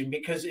challenging,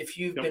 because if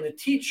you've been a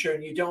teacher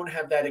and you don't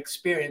have that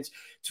experience,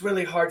 it's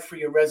really hard for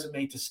your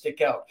resume to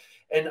stick out.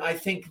 And I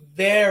think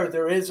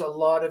there is a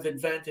lot of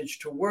advantage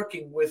to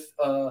working with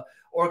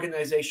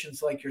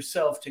organizations like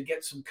yourself to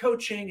get some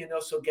coaching and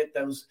also get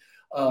those,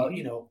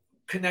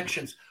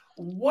 connections.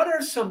 What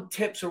are some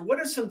tips, or what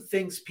are some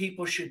things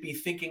people should be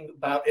thinking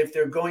about if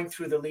they're going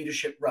through the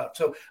leadership route?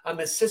 So I'm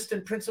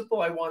assistant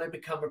principal, I want to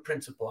become a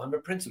principal. I'm a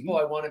principal,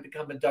 I want to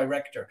become a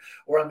director.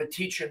 Or I'm a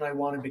teacher and I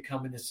want to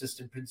become an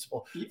assistant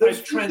principal.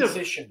 Those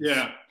transitions.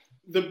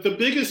 The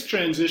biggest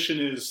transition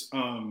is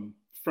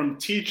from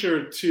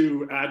teacher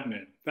to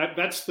admin.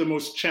 That's the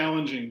most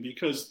challenging,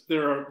 because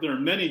there are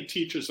many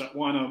teachers that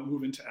want to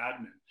move into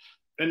admin.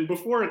 And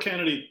before a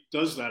candidate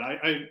does that,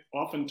 I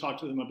often talk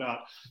to them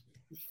about,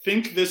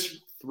 think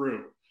this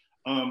through.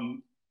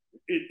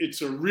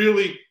 It's a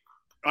really,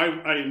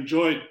 I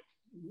enjoyed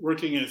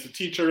working as a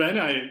teacher, and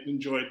I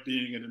enjoyed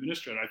being an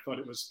administrator. I thought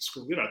it was a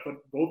school leader. I thought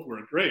both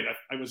were great.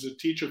 I was a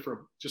teacher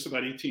for just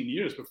about 18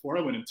 years before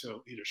I went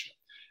into leadership.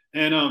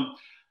 And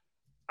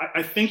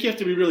I think you have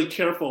to be really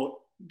careful,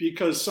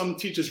 because some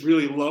teachers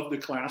really love the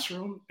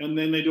classroom, and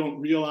then they don't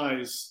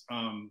realize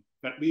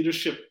that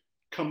leadership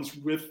comes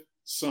with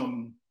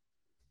some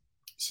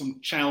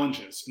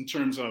challenges in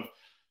terms of,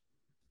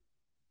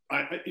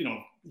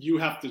 you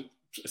have to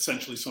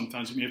essentially,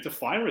 sometimes you may have to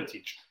fire a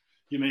teacher.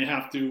 You may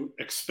have to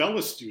expel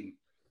a student.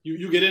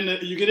 You get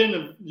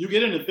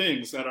into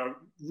things that are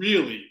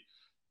really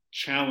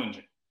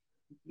challenging,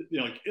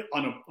 like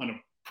on a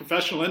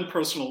professional and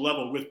personal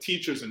level, with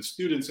teachers and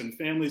students and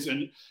families,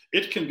 and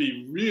it can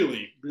be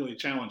really, really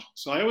challenging.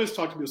 So I always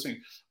talk to people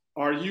saying,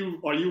 are you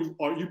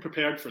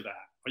prepared for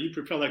that? Are you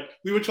prepared? Like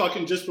we were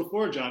talking just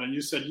before, John, and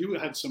you said you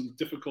had some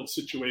difficult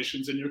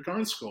situations in your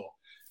current school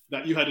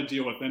that you had to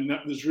deal with, and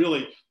that was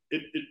really,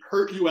 it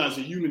hurt you as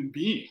a human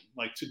being,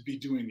 like, to be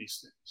doing these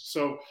things.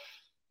 So,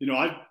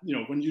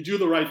 when you do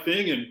the right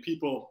thing and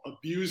people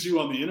abuse you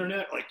on the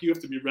internet, like, you have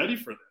to be ready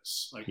for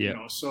this.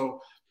 So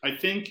I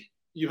think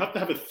you have to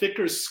have a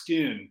thicker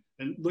skin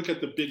and look at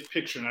the big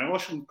picture. And I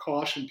often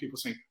caution people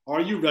saying, are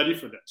you ready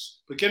for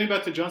this? But getting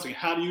back to John saying,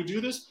 how do you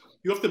do this?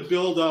 You have to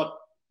build up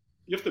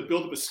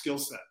a skill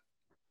set.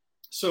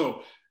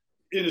 So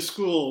in a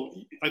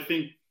school, I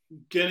think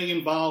getting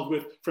involved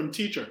with, from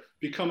teacher,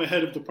 become a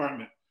head of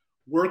department,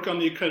 work on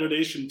the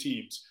accreditation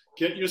teams,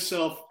 Get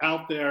yourself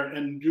out there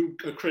and do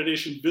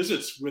accreditation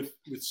visits with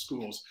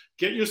schools.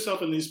 Get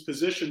yourself in these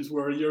positions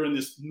where you're in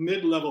this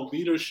mid-level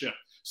leadership.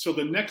 So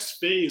the next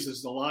phase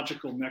is the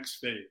logical next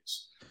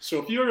phase.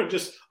 So if you're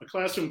just a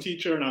classroom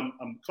teacher, and I'm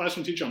a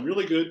classroom teacher, I'm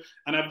really good,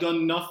 and I've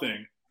done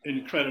nothing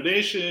in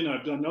accreditation,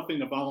 I've done nothing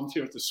to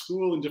volunteer at the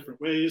school in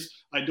different ways,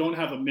 I don't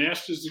have a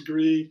master's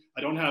degree,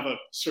 I don't have a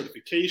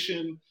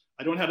certification,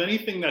 I don't have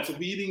anything that's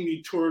leading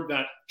me toward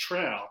that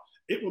trail,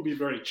 it will be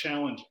very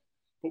challenging.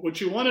 But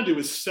what you want to do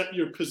is set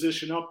your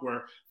position up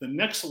where the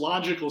next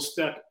logical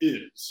step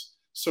is.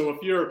 So if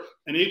you're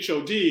an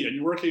HOD and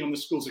you're working on the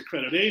school's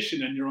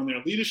accreditation and you're on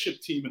their leadership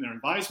team and their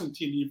advisement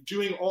team, you're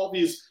doing all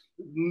these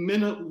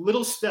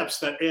little steps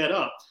that add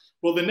up.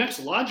 Well, the next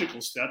logical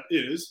step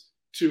is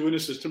to an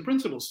assistant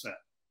principal step.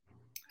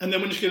 And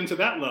then when you get into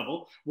that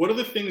level, what are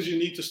the things you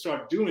need to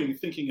start doing,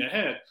 thinking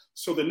ahead?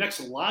 So the next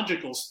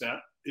logical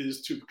step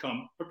is to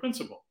become a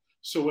principal.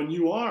 So when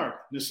you are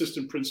an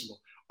assistant principal,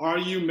 are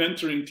you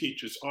mentoring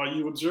teachers? Are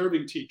you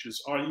observing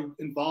teachers? Are you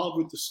involved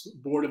with the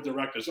board of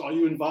directors? Are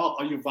you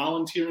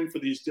volunteering for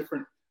these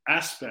different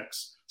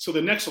aspects? So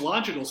the next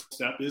logical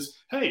step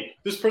is, hey,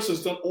 this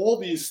person's done all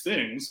these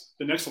things.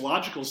 The next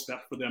logical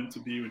step for them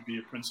would be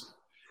a principal.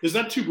 Is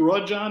that too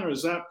broad, John, or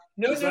is that?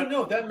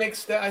 No. That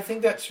makes that. I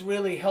think that's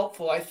really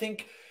helpful. I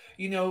think,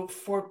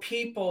 for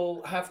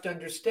people have to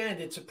understand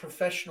it's a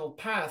professional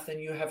path,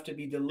 and you have to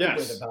be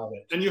deliberate about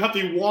it. And you have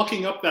to be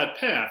walking up that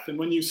path. And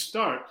when you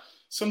start,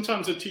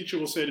 sometimes a teacher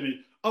will say to me,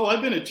 "Oh,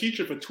 I've been a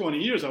teacher for 20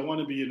 years. I want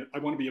to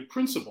be a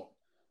principal."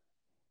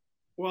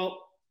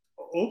 Well,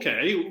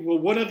 okay. Well,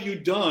 what have you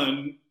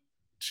done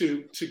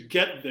to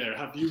get there?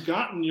 Have you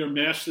gotten your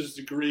master's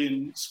degree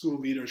in school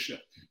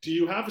leadership? Do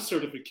you have a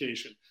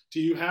certification? Do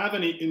you have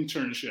any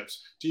internships?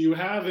 Do you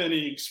have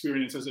any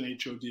experience as an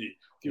HOD?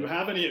 Do you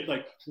have any,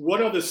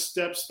 what are the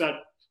steps that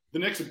the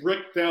next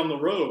brick down the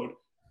road,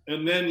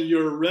 and then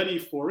you're ready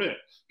for it?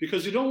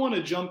 Because you don't want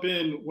to jump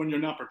in when you're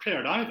not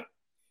prepared either,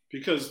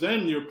 because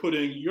then you're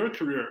putting your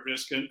career at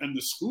risk and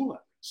the school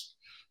at risk.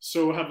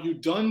 So have you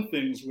done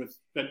things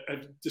that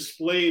have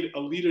displayed a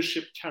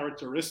leadership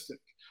characteristic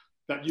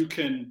that you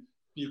can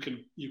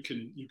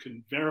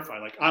verify?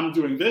 Like, I'm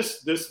doing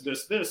this.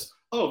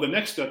 Oh, the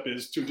next step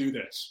is to do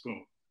this.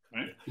 Boom.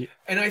 Right.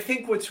 And I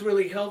think what's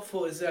really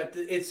helpful is that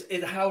it's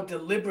how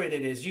deliberate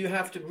it is. You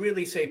have to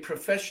really say,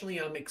 professionally,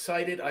 I'm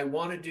excited. I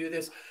want to do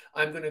this.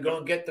 I'm going to go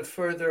and get the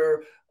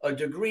further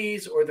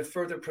degrees or the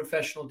further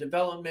professional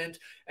development,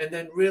 and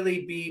then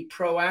really be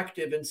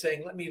proactive in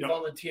saying, let me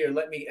volunteer.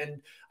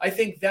 And I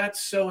think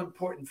that's so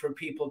important for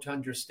people to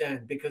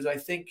understand, because I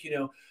think,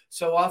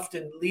 so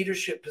often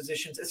leadership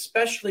positions,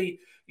 especially,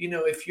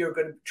 if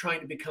you're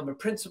trying to become a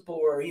principal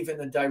or even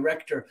a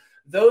director,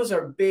 those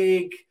are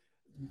big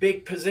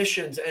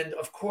positions, and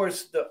of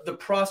course the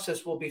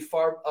process will be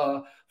far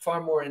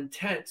more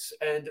intense,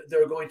 and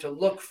they're going to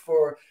look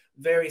for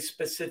very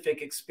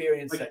specific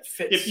experience that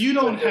fits. If you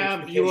don't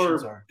have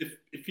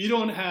if you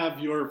don't have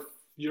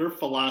your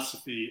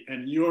philosophy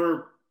and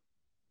your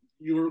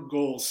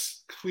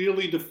goals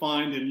clearly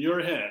defined in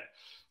your head,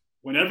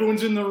 when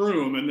everyone's in the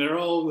room and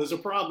there's a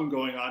problem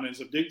going on,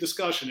 there's a big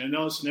discussion, and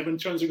everyone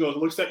turns and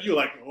looks at you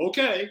like,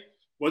 okay,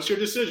 what's your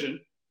decision?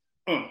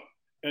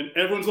 And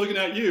everyone's looking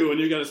at you, and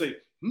you got to say,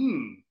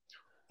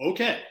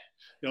 okay.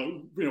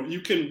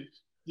 You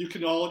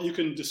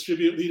can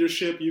distribute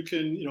leadership, you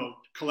can,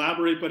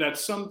 collaborate, but at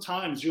some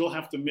times you'll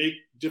have to make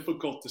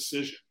difficult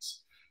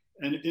decisions.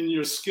 And in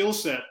your skill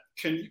set,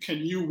 can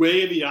you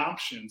weigh the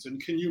options,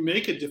 and can you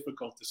make a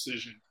difficult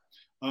decision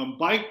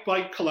by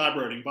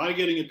collaborating, by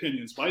getting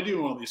opinions, by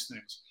doing all these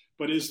things?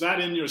 But is that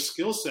in your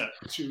skill set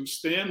to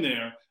stand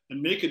there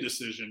and make a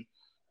decision,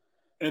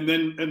 and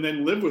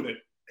then live with it?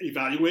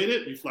 Evaluate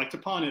it, reflect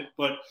upon it.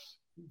 But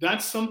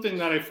that's something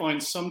that I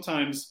find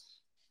sometimes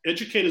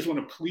educators want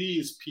to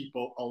please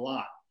people a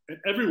lot. And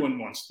everyone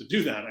wants to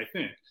do that, I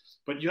think.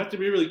 But you have to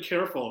be really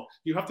careful.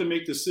 You have to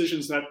make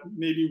decisions that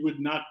maybe would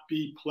not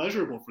be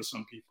pleasurable for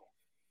some people.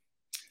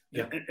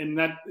 Yeah. And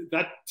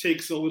that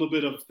takes a little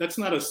bit of, that's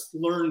not a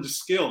learned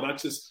skill.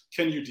 That's just,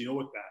 can you deal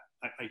with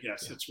that? I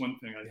guess that's one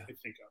thing I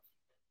think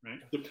of,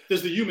 right?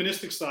 There's the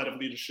humanistic side of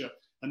leadership,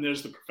 and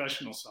there's the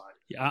professional side.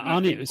 Yeah,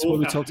 so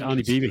when we talked to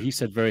Arnie Beaver, he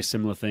said very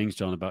similar things,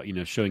 John, about,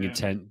 showing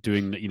intent,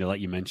 doing,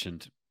 like you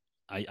mentioned,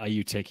 are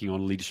you taking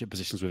on leadership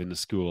positions within the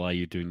school? Are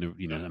you doing the,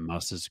 a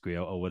master's degree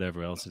or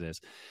whatever else it is?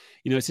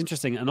 It's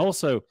interesting. And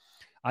also,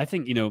 I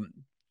think,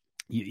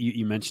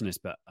 you mentioned this,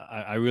 but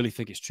I really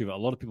think it's true that a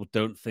lot of people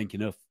don't think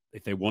enough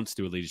if they want to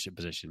do a leadership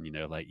position. Do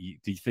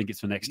you think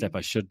it's the next step?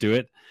 I should do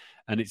it.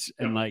 And it's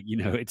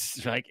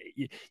it's like,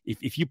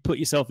 if you put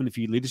yourself in a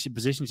few leadership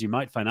positions, you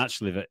might find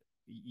actually that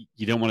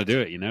you don't want to do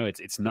it.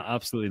 It's not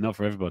absolutely not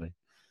for everybody.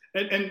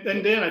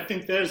 And Dan, I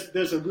think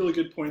there's a really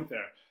good point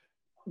there.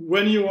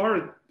 When you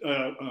are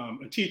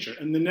a teacher,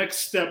 and the next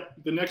step,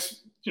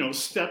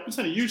 step, it's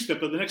not a huge step,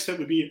 but the next step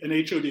would be an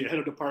HOD, a head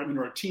of department,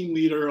 or a team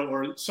leader,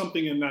 or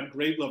something in that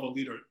grade level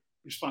leader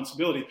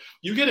responsibility.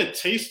 You get a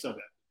taste of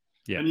it.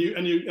 Yeah.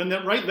 And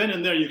then right then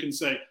and there you can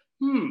say,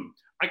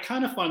 I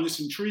kind of find this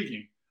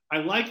intriguing. I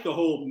like the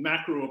whole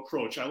macro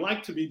approach. I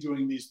like to be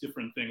doing these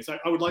different things.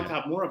 I would like to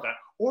have more of that.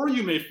 Or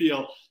you may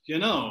feel,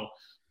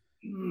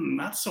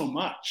 not so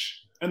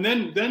much. And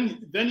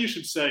then you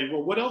should say,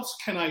 well, what else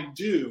can I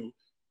do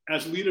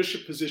as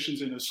leadership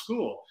positions in a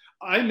school?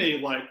 I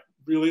may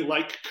really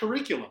like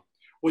curriculum.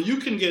 Well, you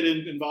can get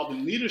involved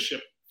in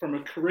leadership from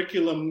a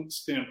curriculum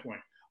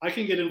standpoint. I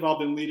can get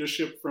involved in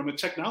leadership from a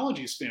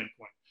technology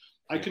standpoint.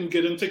 I can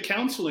get into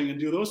counseling and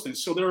do those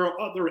things. So there are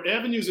other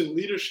avenues in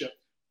leadership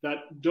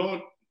that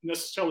don't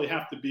necessarily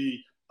have to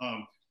be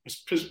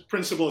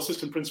principal,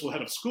 assistant principal,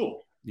 head of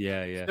school.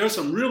 Yeah. There's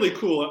some really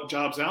cool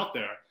jobs out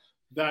there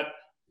that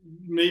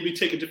maybe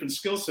take a different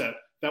skill set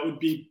that would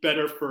be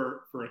better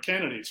for a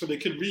candidate. So they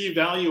could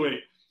reevaluate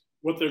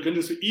what they're going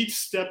to do. So each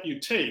step you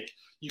take,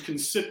 you can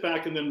sit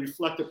back and then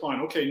reflect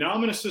upon, okay, now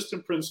I'm an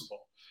assistant principal.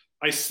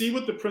 I see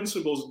what the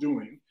principal's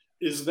doing.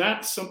 Is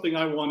that something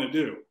I want to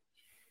do?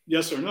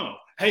 Yes or no?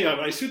 Hey,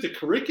 I see what the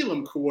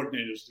curriculum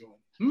coordinator's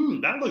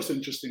doing. That looks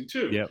interesting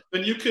too. Yep.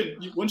 Then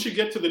once you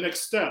get to the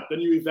next step,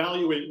 then you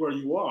evaluate where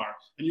you are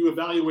and you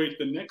evaluate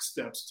the next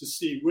steps to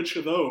see which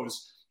of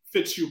those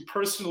fits you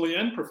personally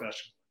and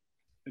professionally.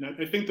 And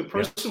I think the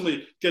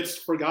personally gets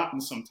forgotten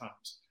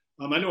sometimes.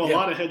 I know a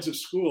lot of heads of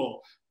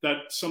school that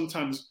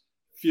sometimes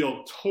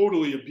feel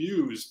totally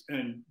abused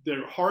and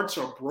their hearts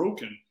are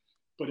broken,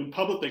 but in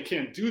public they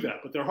can't do that.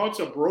 But their hearts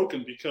are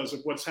broken because of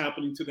what's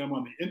happening to them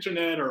on the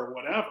internet or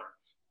whatever.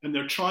 And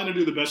they're trying to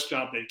do the best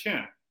job they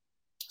can.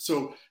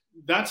 So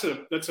that's a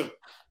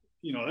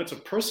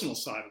personal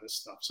side of this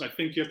stuff. So I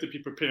think you have to be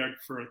prepared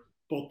for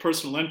both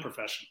personal and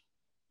professional.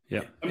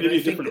 Yeah. Maybe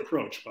a different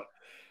approach, but.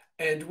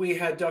 And we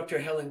had Dr.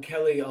 Helen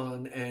Kelly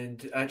on,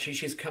 and actually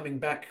she's coming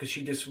back because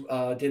she just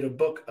did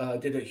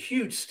a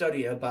huge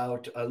study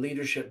about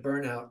leadership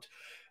burnout.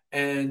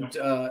 And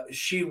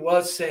she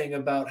was saying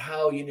about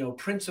how,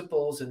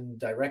 principals and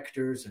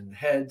directors and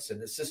heads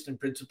and assistant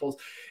principals,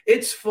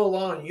 it's full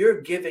on. You're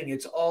giving,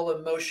 it's all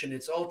emotion.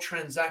 It's all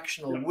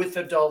transactional with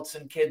adults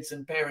and kids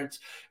and parents,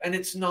 and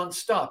it's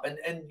nonstop.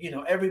 And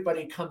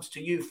everybody comes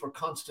to you for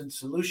constant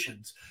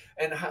solutions.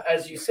 And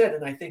as you said,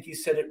 and I think you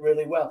said it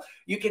really well,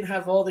 you can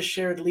have all the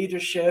shared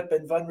leadership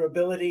and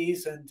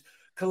vulnerabilities and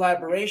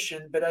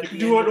collaboration, but at you can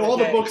do what all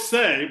the books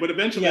say, but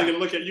eventually they're going to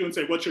look at you and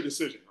say, what's your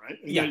decision, right?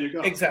 And there you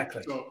go.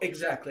 Exactly.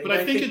 But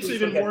I think it's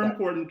even more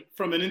important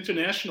from an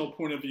international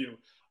point of view.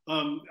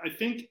 I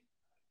think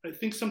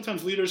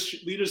sometimes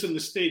leaders in the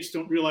States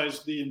don't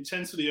realize the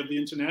intensity of the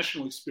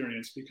international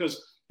experience,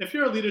 because if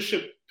you're a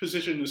leadership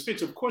position in the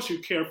States, of course you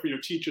care for your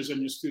teachers and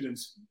your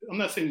students. I'm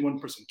not saying one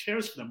person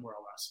cares for them more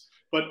or less,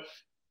 but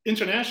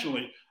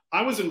internationally,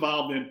 I was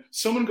involved in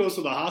someone goes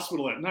to the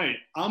hospital at night,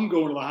 I'm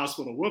going to the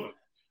hospital with them.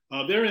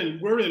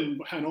 We're in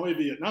Hanoi,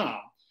 Vietnam.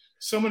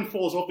 Someone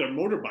falls off their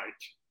motorbike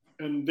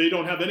and they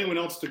don't have anyone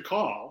else to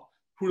call.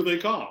 Who do they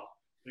call?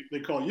 They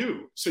call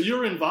you. So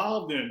you're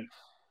involved in,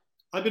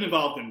 I've been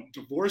involved in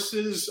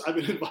divorces. I've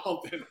been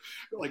involved in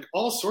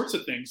all sorts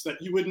of things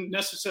that you wouldn't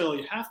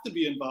necessarily have to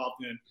be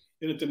involved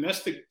in a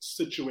domestic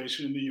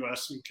situation in the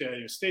US, UK,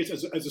 or States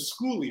as a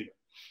school leader.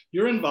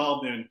 You're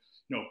involved in,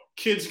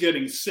 kids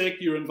getting sick.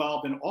 You're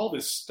involved in all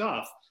this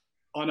stuff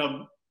on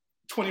a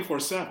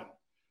 24/7.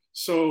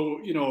 So,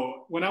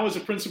 when I was a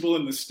principal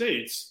in the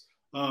States,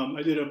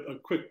 I did a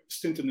quick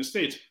stint in the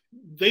States.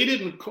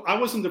 I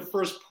wasn't the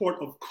first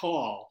port of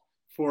call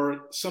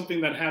for something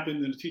that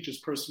happened in a teacher's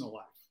personal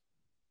life.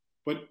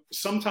 But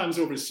sometimes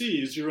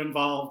overseas, you're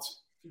involved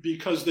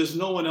because there's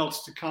no one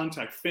else to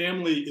contact.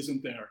 Family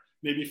isn't there.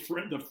 Maybe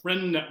the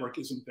friend network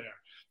isn't there.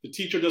 The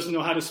teacher doesn't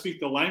know how to speak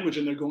the language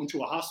and they're going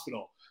to a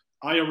hospital.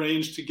 I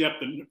arranged to get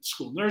the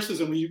school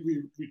nurses and we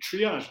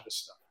triage this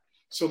stuff.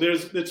 So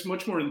it's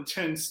much more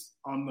intense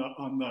on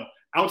the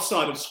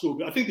outside of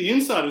school. I think the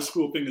inside of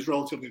school thing is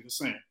relatively the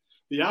same.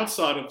 The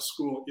outside of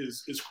school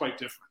is quite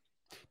different.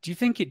 Do you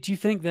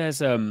think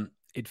there's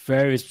it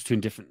varies between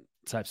different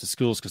types of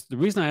schools? Because the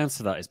reason I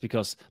answer that is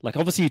because,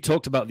 obviously you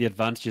talked about the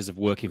advantages of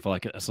working for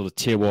a sort of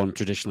tier 1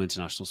 traditional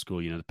international school.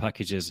 The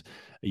packages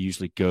are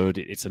usually good.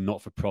 It's a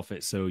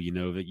not-for-profit, so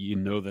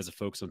there's a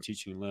focus on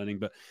teaching and learning.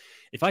 But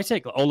if I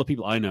take all the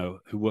people I know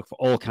who work for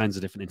all kinds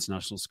of different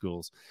international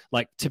schools,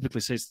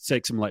 typically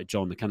take someone like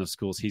John, the kind of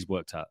schools he's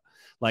worked at,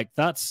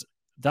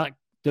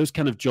 those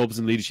kind of jobs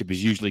in leadership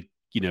is usually,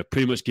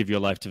 pretty much give your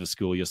life to the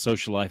school. Your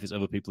social life is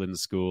other people in the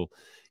school.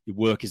 Your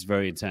work is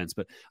very intense.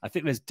 But I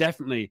think there's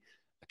definitely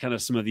kind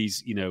of some of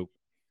these,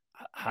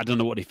 I don't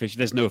know what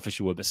there's no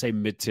official word, but say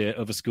mid-tier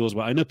other schools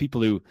where I know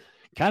people who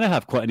kind of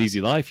have quite an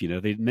easy life.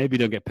 They maybe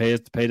don't get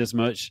paid as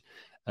much.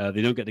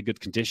 They don't get the good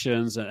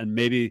conditions, and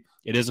maybe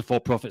it is a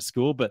for-profit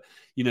school, but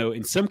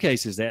in some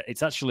cases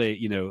it's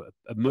actually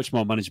a much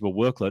more manageable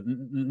workload.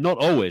 Not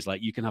always.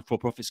 You can have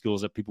for-profit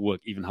schools that people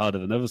work even harder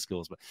than other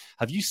schools. But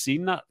have you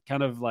seen that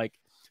kind of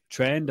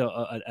trend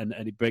and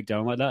any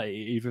breakdown like that,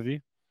 either of you?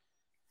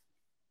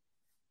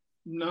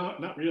 No,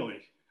 not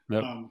really.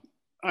 No.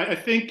 I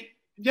think,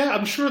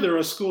 I'm sure there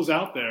are schools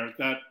out there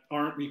that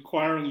aren't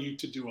requiring you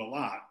to do a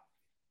lot.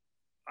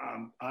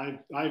 I've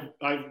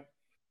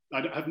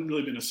I haven't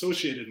really been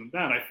associated with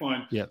that. I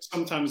find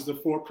sometimes the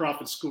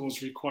for-profit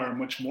schools require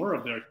much more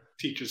of their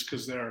teachers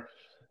because they're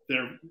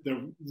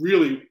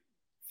really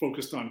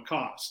focused on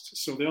cost.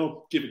 So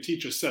they'll give a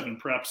teacher 7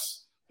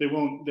 preps. They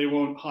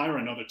won't hire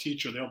another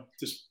teacher. They'll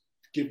just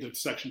give the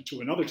section to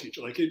another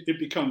teacher. Like it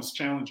becomes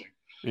challenging.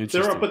 But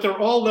there are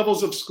all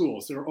levels of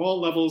schools. There are all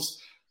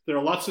levels. There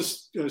are lots of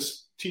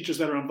teachers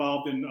that are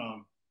involved in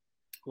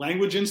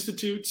language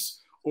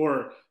institutes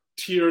or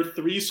tier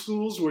 3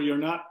 schools where you're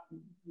not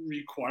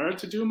required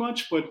to do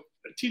much, but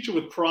a teacher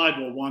with pride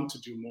will want to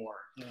do more.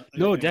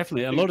 No,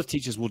 definitely. A lot of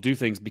teachers will do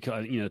things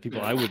because, the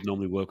people I would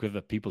normally work with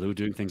are people who are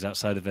doing things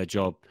outside of their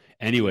job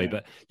anyway.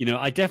 But,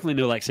 I definitely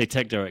know, like, say,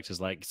 tech directors,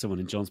 like someone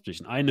in John's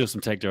position. I know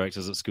some tech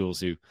directors at schools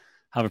who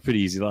have a pretty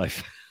easy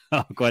life,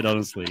 quite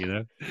honestly,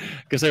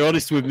 because they're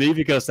honest with me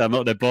because I'm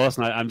not their boss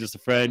and I'm just a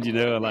friend,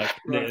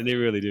 and they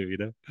really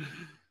do,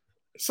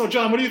 So,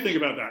 John, what do you think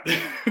about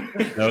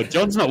that? No,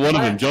 John's not one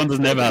of them. John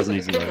never has an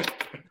easy life.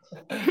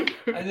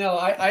 I know.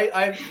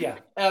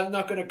 I'm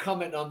not going to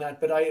comment on that,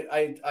 but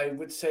I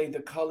would say the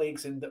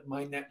colleagues in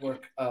my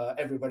network,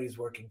 everybody's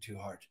working too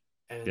hard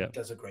and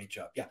does a great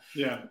job.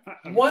 Yeah.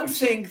 One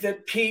thing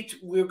that, Pete,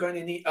 we're going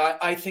to need,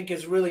 I think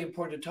is really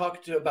important to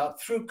talk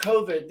about. Through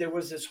COVID, there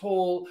was this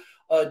whole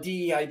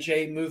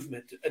DEIJ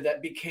movement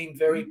that became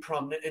very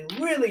prominent and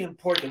really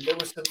important. There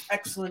were some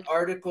excellent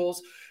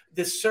articles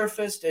that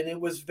surfaced, and it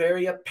was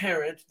very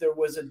apparent there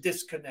was a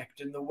disconnect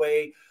in the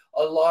way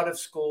a lot of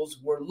schools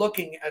were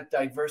looking at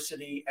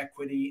diversity,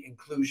 equity,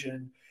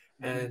 inclusion,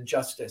 and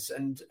justice.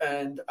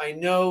 And I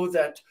know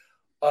that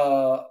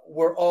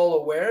we're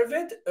all aware of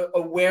it.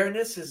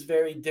 Awareness is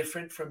very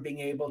different from being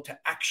able to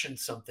action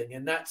something.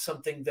 And that's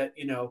something that,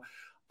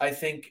 I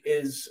think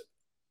is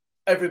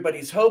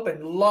everybody's hope.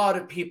 And a lot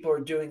of people are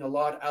doing a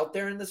lot out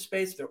there in the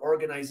space. There are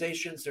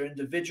organizations, there are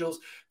individuals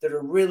that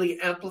are really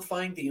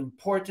amplifying the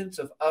importance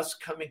of us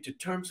coming to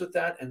terms with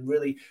that and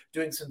really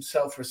doing some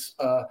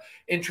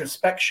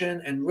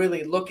introspection and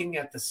really looking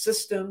at the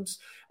systems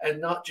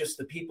and not just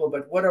the people,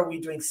 but what are we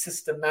doing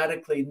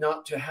systematically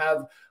not to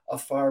have a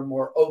far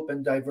more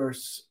open,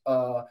 diverse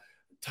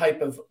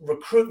type of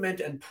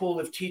recruitment and pool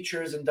of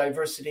teachers and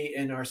diversity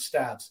in our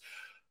staffs.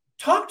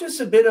 Talk to us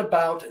a bit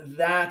about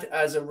that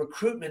as a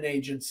recruitment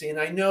agency. And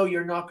I know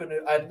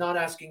I'm not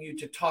asking you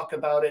to talk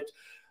about it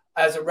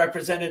as a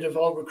representative of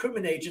all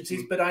recruitment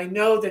agencies, but I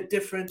know that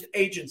different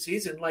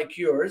agencies, and like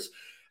yours,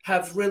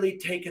 have really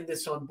taken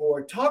this on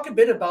board. Talk a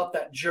bit about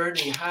that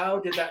journey. How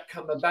did that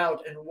come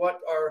about? And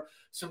what are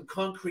some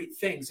concrete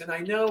things? And I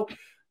know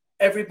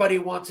everybody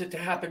wants it to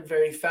happen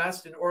very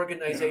fast, and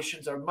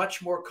organizations are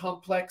much more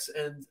complex,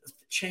 and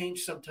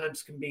change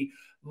sometimes can be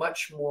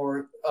much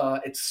more,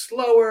 it's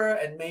slower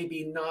and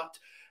maybe not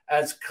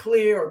as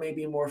clear or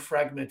maybe more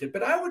fragmented.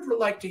 But I would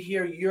like to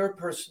hear your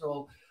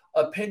personal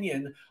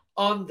opinion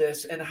on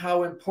this and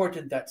how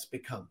important that's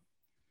become.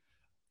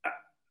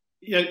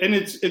 Yeah, and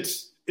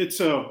it's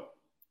a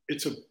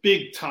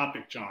big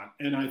topic, John,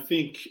 and I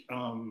think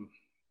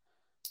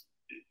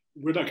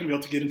we're not going to be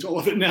able to get into all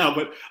of it now.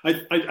 But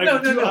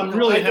I'm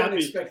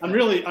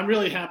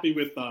really happy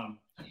with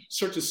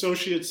Search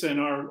Associates and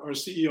our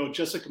CEO,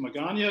 Jessica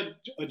Magana.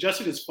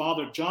 Jessica's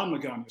father, John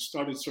Magana,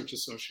 started Search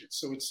Associates.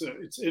 So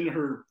it's in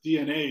her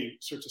DNA,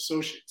 Search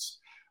Associates.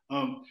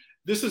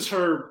 This is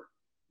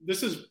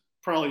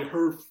probably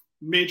her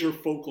major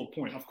focal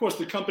point. Of course,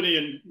 the company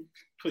and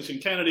placing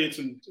candidates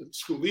and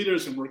school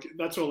leaders and work,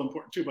 that's all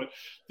important too. But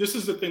this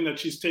is the thing that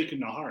she's taken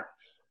to heart.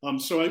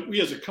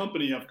 We as a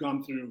company have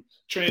gone through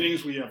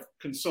trainings. We have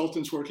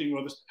consultants working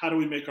with us. How do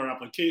we make our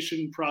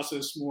application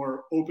process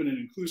more open and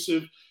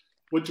inclusive?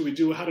 What do we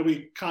do? How do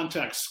we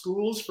contact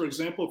schools? For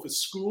example, if a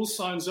school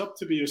signs up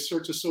to be a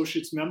Search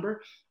Associates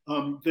member,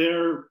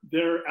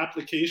 their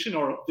application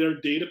or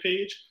their data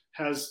page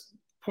has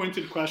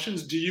pointed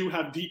questions. Do you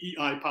have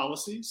DEI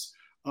policies?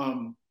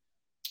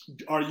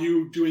 Are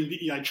you doing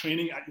DEI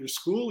training at your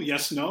school?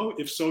 Yes, no.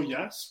 If so,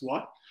 yes.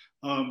 What?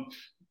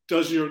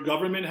 Does your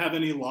government have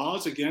any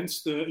laws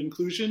against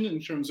inclusion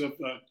in terms of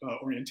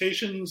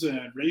orientations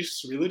and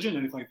race, religion,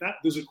 anything like that?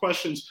 Those are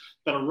questions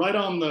that are right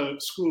on the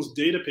school's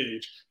data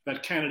page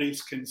that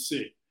candidates can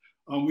see.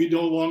 We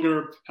no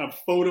longer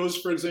have photos,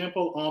 for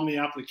example, on the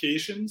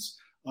applications.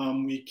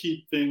 We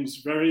keep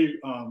things very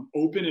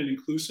open and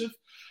inclusive.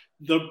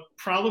 The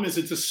problem is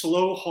it's a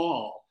slow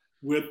haul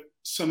with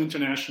some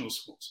international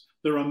schools.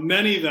 There are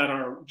many that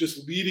are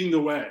just leading the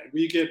way.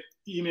 We get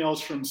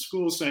emails from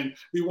schools saying,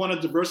 we want to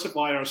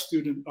diversify our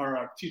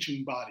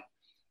teaching body.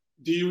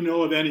 Do you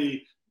know of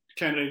any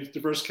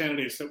diverse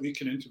candidates that we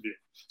can interview?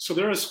 So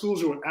there are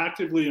schools who are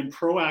actively and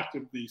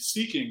proactively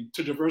seeking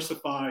to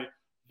diversify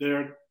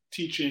their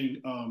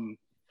teaching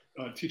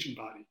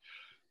body.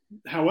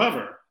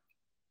 However,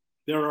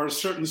 there are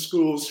certain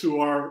schools who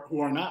are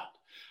not,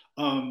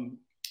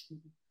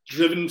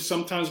 driven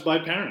sometimes by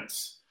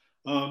parents.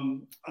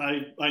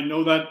 I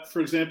know that, for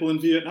example, in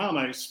Vietnam,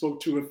 I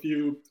spoke to a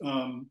few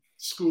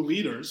school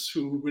leaders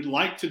who would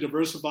like to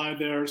diversify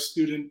their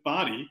student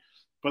body,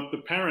 but the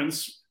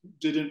parents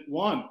didn't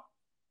want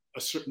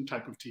a certain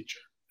type of teacher.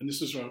 And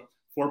this is a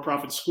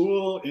for-profit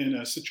school in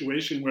a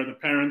situation where the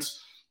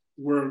parents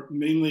were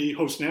mainly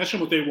host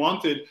national, but they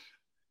wanted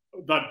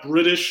that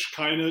British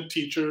kind of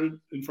teacher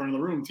in front of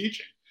the room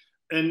teaching.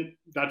 And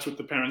that's what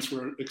the parents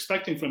were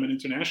expecting from an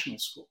international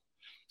school.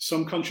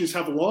 Some countries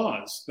have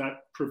laws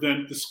that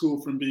prevent the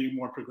school from being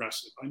more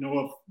progressive. I know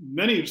of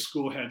many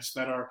school heads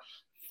that are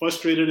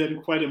frustrated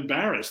and quite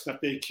embarrassed that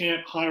they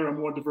can't hire a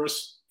more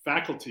diverse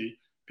faculty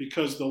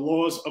because the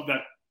laws of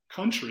that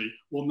country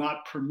will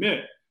not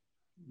permit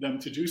them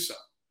to do so.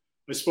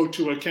 I spoke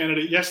to a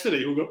candidate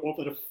yesterday who got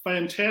offered a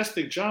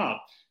fantastic job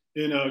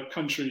in a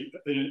country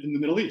in the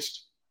Middle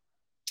East,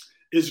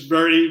 is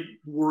very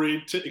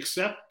worried to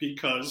accept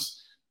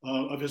because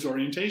of his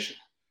orientation.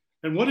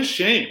 And what a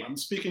shame. I'm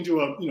speaking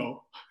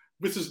to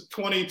this is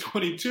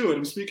 2022, and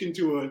I'm speaking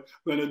to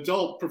an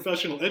adult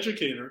professional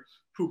educator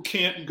who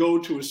can't go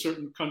to a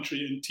certain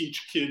country and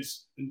teach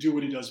kids and do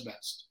what he does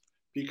best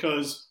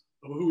because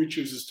of who he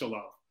chooses to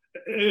love.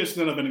 It's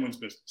none of anyone's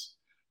business.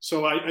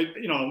 So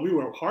we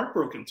were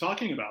heartbroken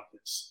talking about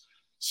this.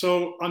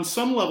 So on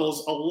some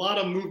levels, a lot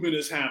of movement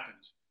has happened,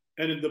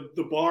 and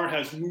the bar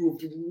has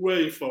moved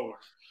way forward,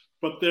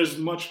 but there's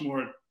much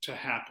more to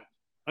happen.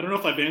 I don't know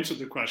if I've answered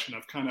the question.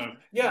 I've kind of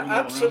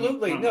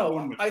absolutely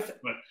no. But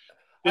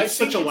it's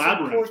such a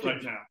labyrinth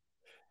right now.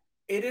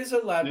 It is a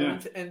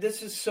labyrinth, and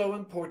this is so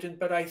important.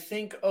 But I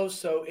think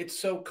also it's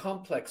so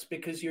complex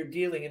because you're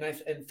dealing,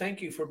 and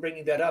thank you for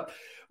bringing that up.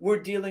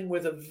 We're dealing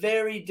with a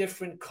very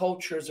different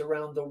cultures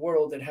around the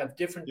world that have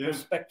different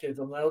perspectives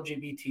on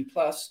LGBT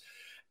plus,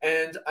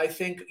 and I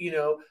think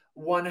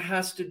one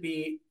has to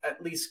be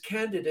at least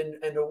candid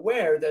and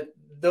aware that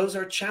those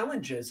are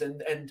challenges,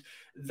 and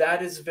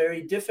that is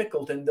very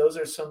difficult, and those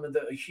are some of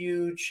the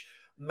huge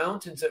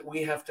mountains that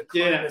we have to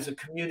climb as a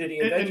community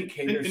of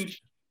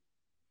educators.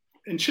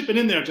 And chipping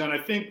in there, John, I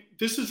think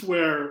this is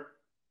where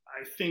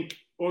I think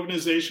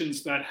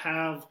organizations that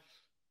have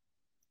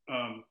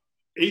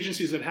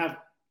agencies that have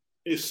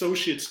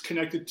associates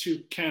connected to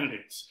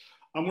candidates.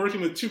 I'm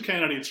working with 2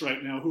 candidates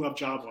right now who have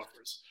job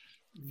offers.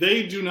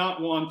 They do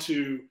not want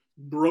to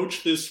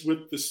broach this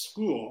with the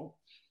school,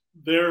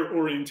 their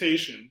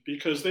orientation,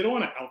 because they don't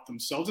want to out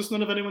themselves. It's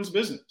none of anyone's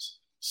business.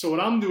 So what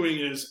I'm doing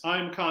is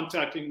I'm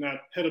contacting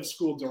that head of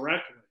school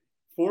directly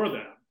for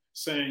them,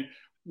 saying,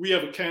 I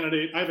have a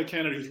candidate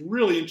who's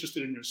really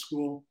interested in your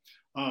school.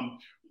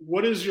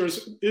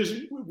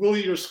 Will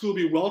your school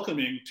be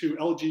welcoming to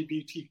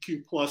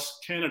LGBTQ plus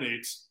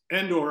candidates,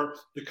 and or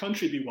the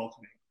country be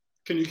welcoming?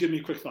 Can you give me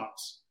quick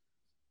thoughts?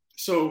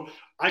 So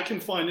I can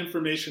find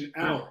information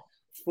out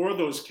for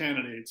those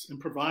candidates and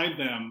provide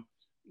them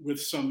with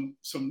some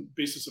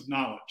basis of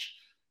knowledge.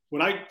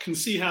 What I can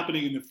see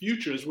happening in the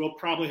future is we'll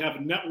probably have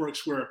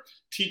networks where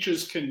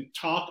teachers can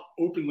talk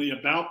openly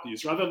about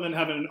these. Rather than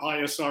having an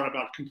ISR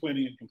about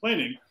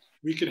complaining,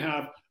 we could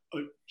have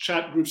a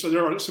chat group. So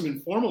there are some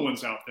informal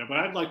ones out there, but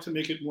I'd like to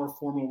make it more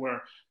formal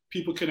where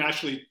people can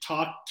actually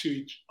talk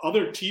to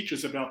other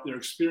teachers about their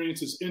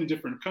experiences in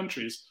different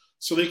countries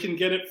so they can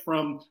get it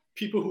from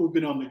people who have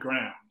been on the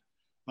ground.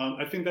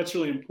 I think that's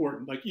really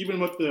important. Like even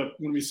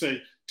when we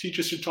say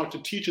teachers should talk to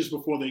teachers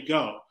before they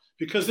go,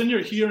 because then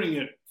you're hearing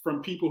it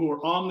from people who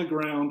are on the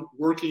ground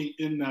working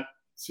in that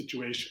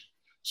situation.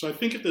 So I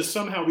think if there's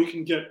somehow we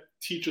can get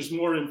teachers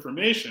more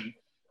information,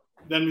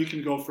 then we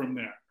can go from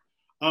there.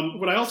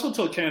 What I also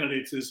tell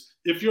candidates is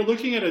if you're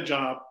looking at a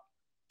job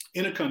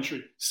in a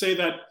country, say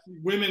that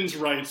women's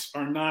rights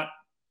are not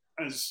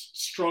as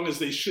strong as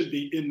they should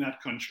be in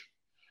that country,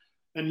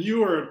 and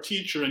you are a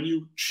teacher and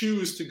you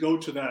choose to go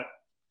to that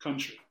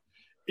country,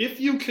 if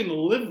you can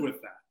live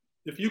with that,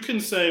 if you can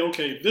say,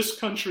 okay, this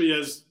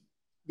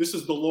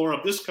is the law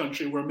of this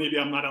country where maybe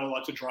I'm not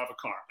allowed to drive a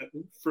car,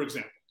 for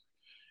example.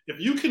 If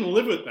you can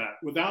live with that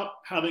without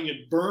having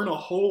it burn a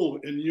hole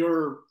in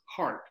your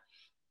heart,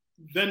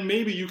 then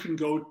maybe you can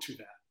go to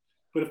that.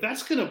 But if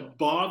that's going to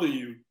bother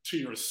you to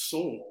your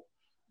soul,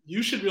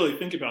 you should really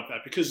think about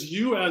that, because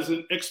you as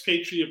an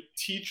expatriate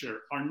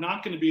teacher are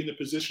not going to be in the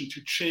position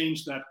to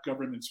change that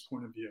government's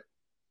point of view.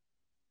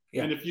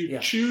 Yeah, and if you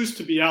choose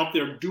to be out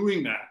there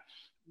doing that,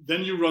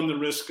 then you run the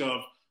risk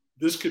of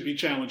this could be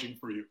challenging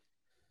for you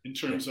in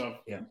terms of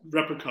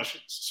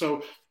repercussions.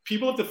 So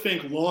people have to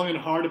think long and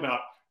hard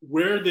about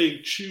where they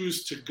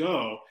choose to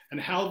go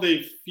and how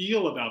they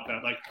feel about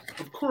that. Like,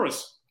 of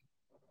course,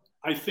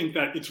 I think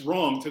that it's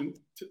wrong to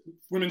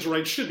women's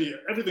rights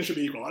everything should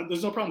be equal.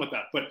 There's no problem with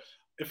that. But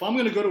if I'm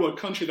going to go to a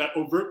country that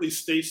overtly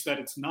states that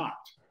it's not,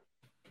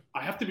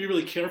 I have to be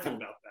really careful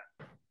about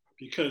that,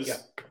 because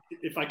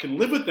if I can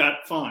live with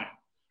that, fine.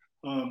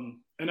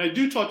 And I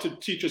do talk to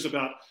teachers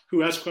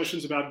who ask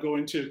questions about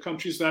going to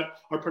countries that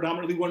are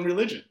predominantly one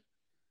religion.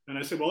 And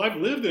I say, well, I've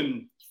lived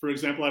in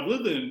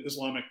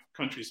Islamic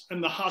countries,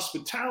 and the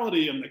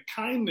hospitality and the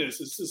kindness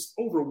is just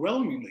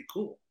overwhelmingly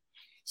cool.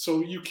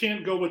 So you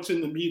can't go what's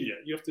in the media.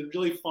 You have to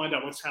really find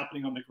out what's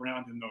happening on the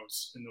ground in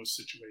those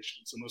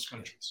situations, in those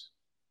countries.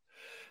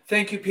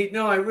 Thank you, Pete.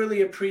 No, I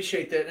really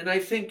appreciate that. And I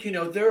think,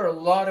 there are a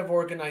lot of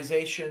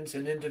organizations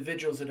and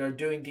individuals that are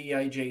doing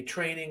DEIJ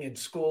training in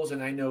schools.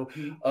 And I know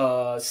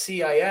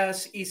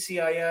CIS,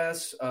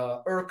 ECIS,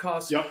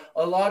 ERCOS, Yep.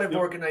 a lot of Yep.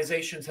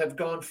 organizations have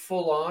gone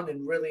full on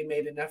and really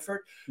made an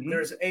effort. Mhm.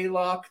 There's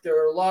ALOC. There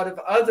are a lot of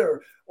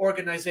other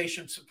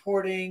organizations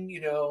supporting,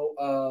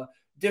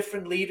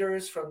 different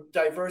leaders from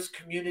diverse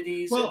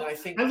communities. Well, and I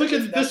think I look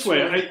at it this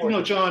way.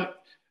 really John,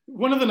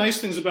 one of the nice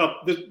things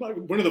about this,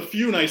 one of the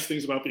few nice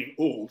things about being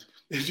old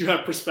is you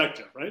have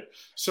perspective, right?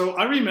 So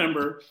I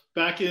remember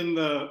back in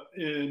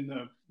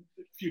a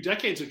few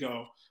decades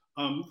ago,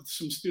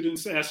 some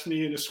students asked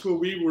me in a school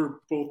we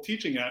were both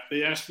teaching at,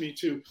 they asked me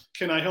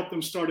can I help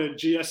them start a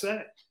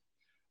GSA?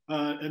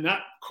 And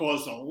that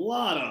caused a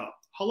lot of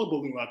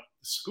hullabaloo at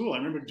the school. I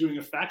remember doing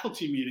a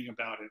faculty meeting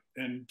about it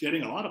and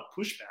getting a lot of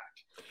pushback.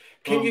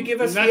 Can you give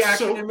us the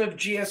acronym of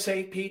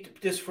GSA, Pete,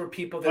 just for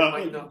people that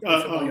might not be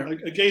familiar?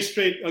 A gay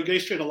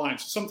straight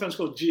alliance, sometimes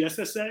called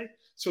GSSA.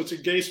 So it's a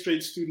gay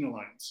straight student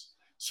alliance.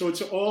 So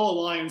it's an all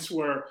alliance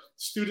where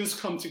students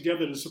come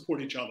together to support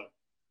each other,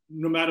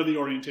 no matter the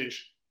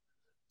orientation.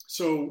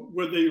 So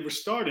where they were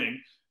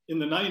starting in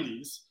the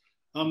 90s,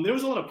 there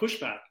was a lot of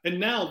pushback. And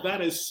now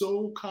that is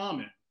so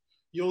common.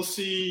 You'll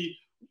see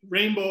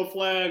rainbow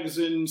flags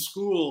in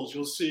schools.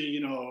 You'll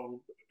see,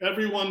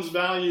 everyone's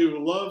value,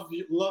 love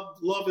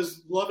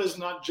is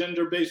not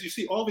gender-based. You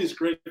see all these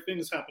great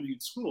things happening in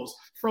schools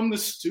from the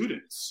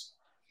students.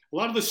 A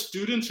lot of the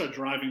students are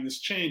driving this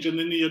change, and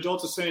then the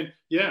adults are saying,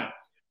 "Yeah,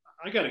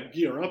 I got to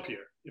gear up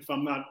here. If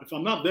I'm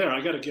not there,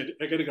 I got to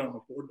get on the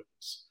board with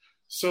this."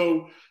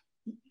 So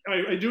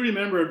I do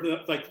remember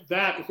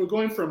that if we're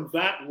going from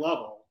that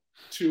level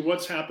to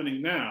what's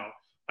happening now,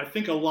 I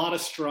think a lot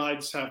of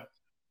strides have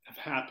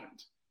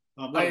happened.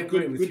 I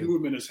agree with you. Good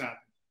movement has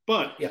happened,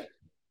 but yeah.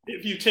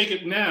 If you take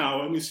it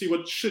now and we see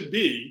what should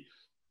be,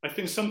 I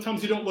think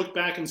sometimes you don't look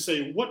back and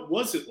say, what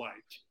was it like?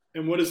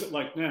 And what is it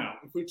like now?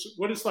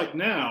 What it's like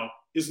now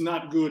is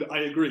not good.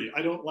 I agree.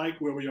 I don't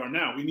like where we are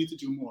now. We need to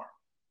do more.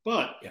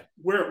 But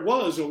where it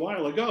was a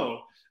while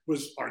ago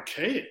was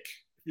archaic.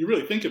 You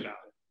really think about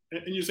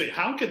it. And you say,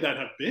 how could that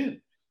have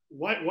been?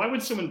 Why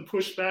would someone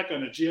push back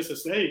on a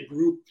GSSA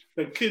group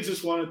that kids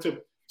just wanted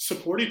to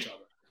support each other?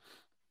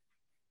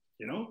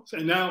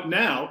 And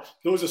now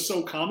those are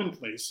so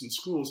commonplace in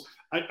schools.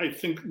 I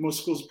think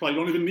most schools probably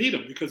don't even need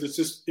them because it's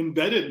just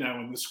embedded now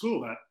in the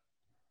school.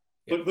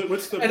 But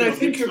what's the? And I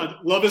think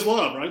love is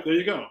love, right? There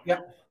you go.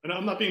 Yeah. And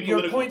I'm not being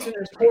political. Your point's an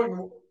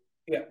important.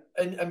 Yeah,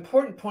 an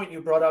important point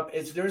you brought up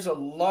is there's a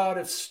lot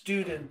of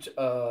student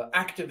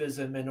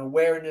activism and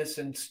awareness,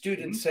 and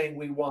students saying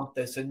we want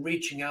this and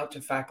reaching out to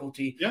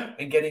faculty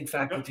and getting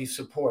faculty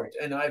support.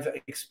 And I've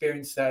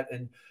experienced that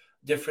in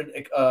different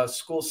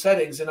school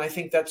settings, and I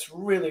think that's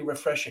really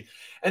refreshing.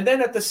 And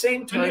then at the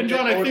same time, and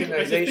John, I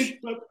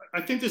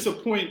think there's a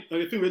point.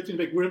 I think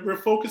we're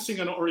focusing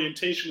on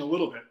orientation a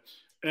little bit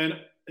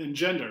and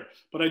gender,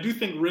 but I do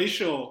think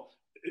racial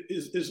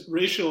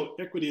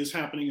equity is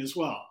happening as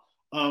well.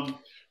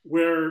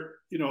 Where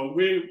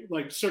we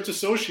like Search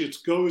Associates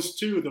goes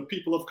to the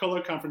People of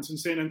Color Conference in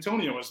San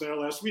Antonio. I was there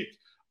last week.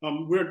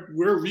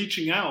 We're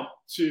reaching out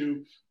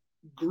to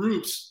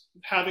groups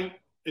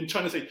and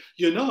trying to say,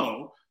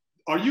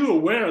 are you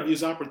aware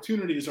these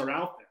opportunities are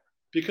out there?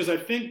 Because I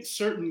think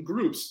certain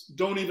groups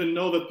don't even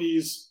know that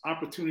these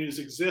opportunities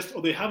exist,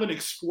 or they haven't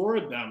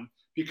explored them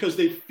because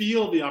they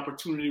feel the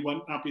opportunity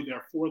will not be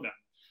there for them.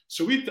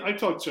 So I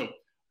talked to,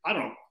 I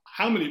don't know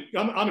how many,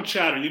 I'm a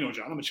chatter,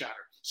 John, I'm a chatter.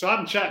 So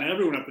I'm chatting to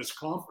everyone at this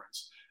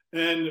conference.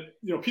 And,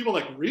 people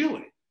like,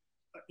 really?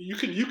 You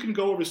can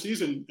go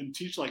overseas and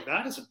teach like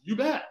that? I said, you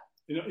bet.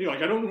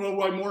 I don't know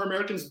why more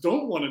Americans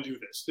don't want to do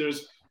this.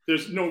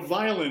 There's no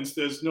violence.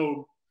 There's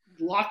no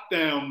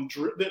lockdown.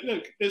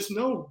 There's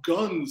no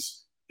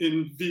guns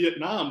in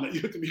Vietnam that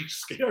you have to be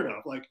scared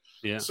of.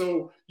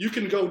 So you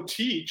can go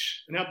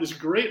teach and have this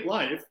great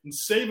life and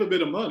save a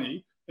bit of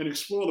money and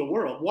explore the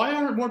world. Why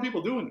aren't more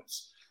people doing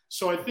this?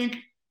 So I think,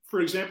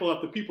 for example,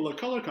 at the People of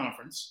Color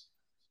Conference,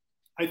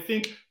 I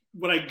think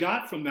what I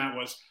got from that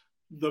was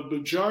the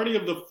majority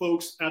of the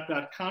folks at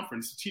that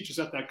conference, the teachers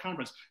at that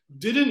conference,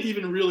 didn't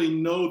even really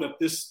know that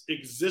this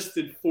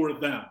existed for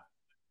them.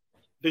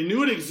 They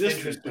knew it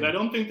existed, but I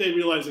don't think they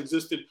realized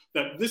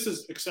that this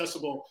is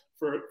accessible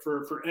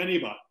for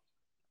anybody.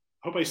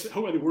 I hope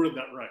I worded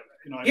that right.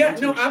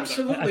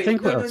 Absolutely. I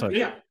think I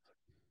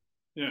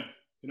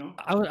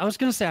was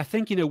going to say, I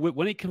think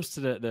when it comes to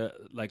the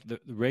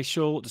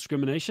racial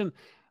discrimination,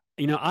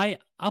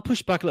 I'll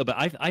push back a little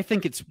bit. I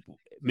think it's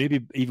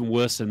maybe even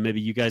worse than maybe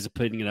you guys are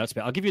putting it out to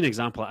be. I'll give you an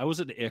example. I was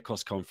at the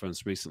AIRCOS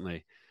conference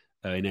recently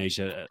in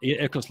Asia.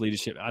 AIRCOS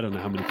leadership. I don't know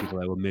how many people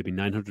there were. Maybe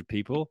 900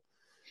 people.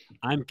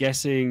 I'm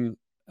guessing,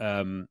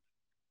 people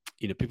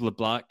of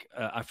Black,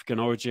 African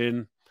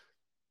origin,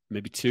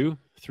 maybe 2-3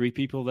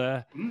 people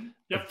there.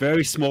 Yep. A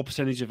very small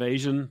percentage of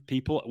Asian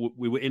people.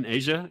 We were in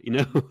Asia,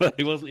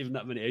 there wasn't even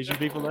that many Asian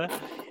people there.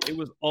 It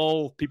was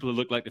all people who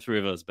looked like the three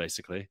of us,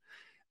 basically.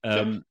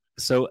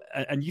 So,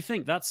 and you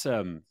think that's,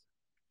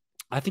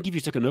 I think if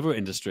you took another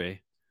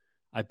industry,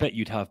 I bet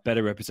you'd have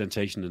better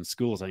representation in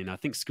schools. I mean, I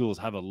think schools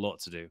have a lot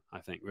to do, I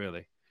think,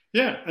 really.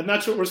 Yeah, and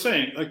that's what we're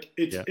saying. Like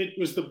it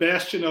was the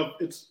bastion of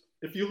it's.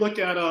 If you look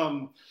at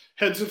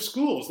heads of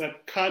schools,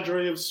 that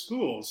cadre of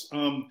schools,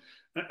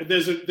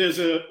 there's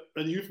a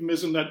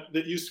euphemism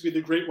that used to be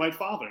the Great White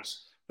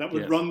Fathers that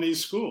would run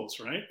these schools,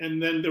 right?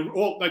 And then they're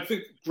all, I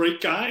think,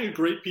 great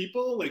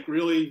people, like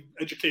really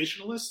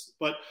educationalists.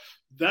 But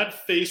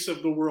that face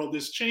of the world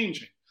is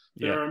changing.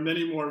 There are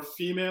many more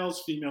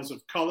females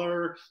of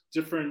color,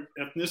 different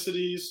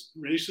ethnicities,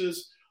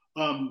 races,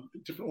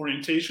 different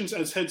orientations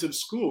as heads of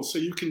schools. So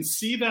you can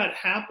see that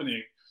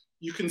happening.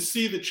 You can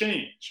see the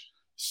change.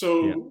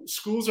 So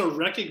schools are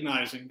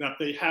recognizing that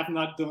they have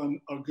not done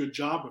a good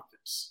job of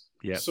this.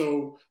 Yeah.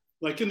 So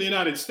like in the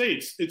United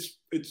States, it's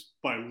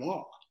by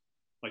law.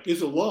 Like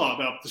it's a law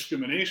about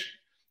discrimination.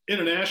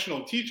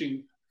 International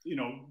teaching,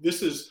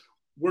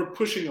 we're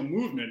pushing a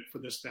movement for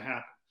this to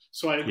happen.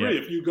 So I agree.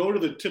 If you go to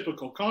the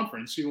typical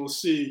conference, you will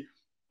see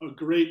a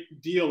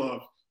great deal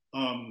of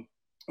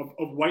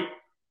white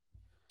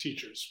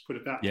teachers, put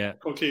it that way,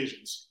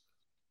 Caucasians.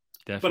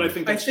 Definitely. But I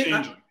think that's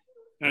changing.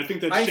 And I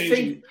think that's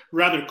changing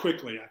rather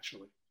quickly,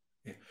 actually.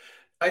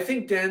 I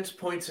think Dan's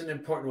point's an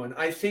important one.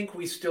 I think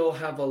we still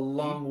have a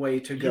long way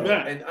to go.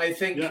 And I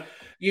think,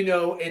 in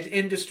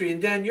industry,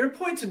 and Dan, your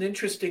point's an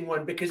interesting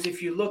one, because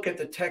if you look at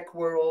the tech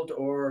world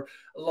or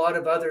a lot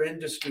of other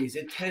industries,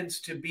 it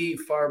tends to be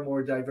far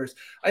more diverse.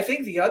 I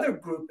think the other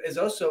group is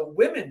also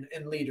women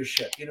in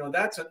leadership.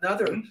 That's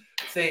another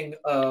thing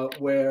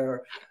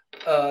where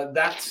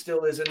that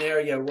still is an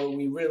area where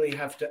we really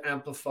have to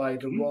amplify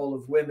the role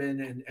of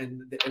women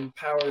and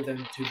empower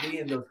them to be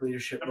in those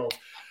leadership roles.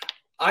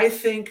 I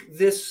think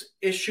this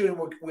issue, and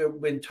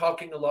we've been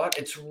talking a lot,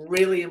 it's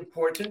really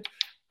important.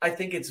 I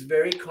think it's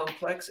very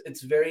complex.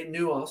 It's very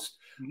nuanced.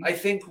 I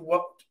think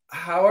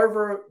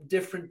however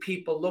different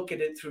people look at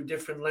it through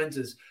different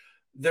lenses,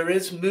 there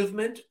is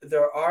movement.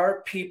 There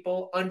are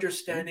people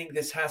understanding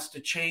this has to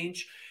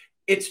change.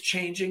 It's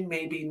changing,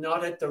 maybe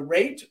not at the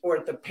rate or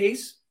at the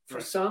pace for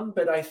some,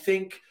 but I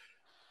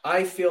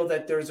feel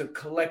that there's a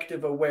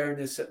collective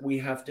awareness that we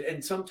have to,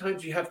 and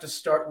sometimes you have to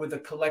start with a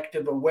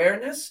collective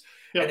awareness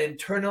and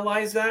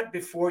internalize that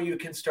before you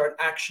can start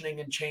actioning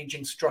and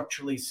changing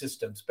structurally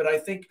systems. But I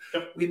think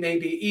we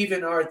maybe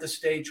even are at the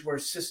stage where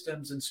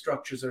systems and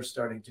structures are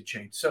starting to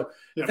change. So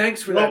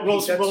thanks for that.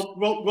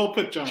 Well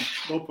put, John.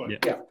 Well put.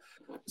 Yeah.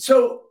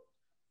 So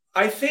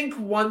I think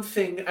one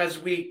thing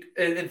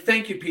and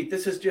thank you, Pete,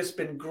 this has just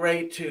been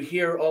great to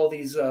hear all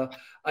these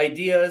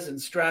ideas and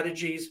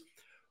strategies.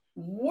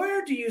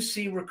 Where do you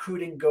see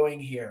recruiting going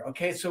here?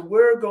 Okay, so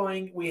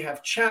we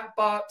have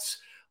chatbots.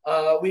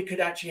 We could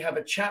actually have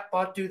a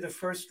chatbot do the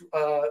first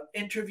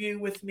interview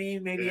with me,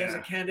 maybe as a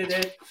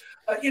candidate.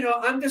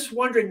 I'm just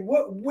wondering,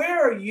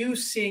 where are you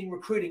seeing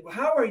recruiting?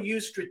 How are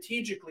you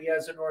strategically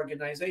as an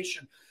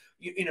organization?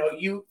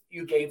 You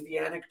gave the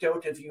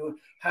anecdote of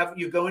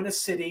you go in a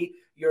city,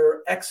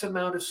 you're X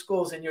amount of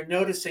schools, and you're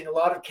noticing a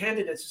lot of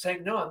candidates are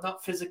saying, no, I'm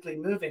not physically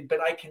moving, but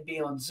I can be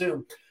on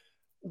Zoom.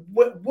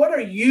 What are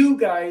you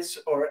guys,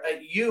 or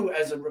you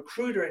as a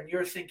recruiter, and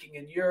your thinking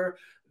and your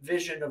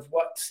vision of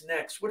what's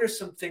next? What are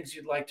some things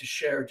you'd like to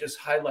share, just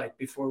highlight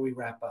before we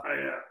wrap up?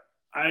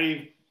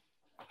 I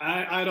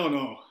don't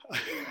know.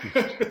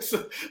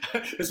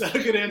 Is that a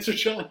good answer,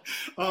 John?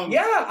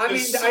 I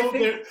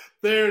think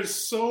there's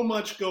so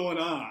much going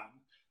on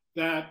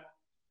that,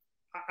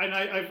 and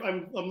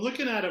I'm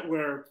looking at it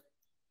where,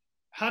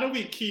 how do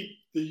we keep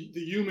the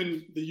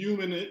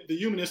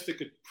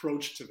humanistic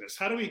approach to this?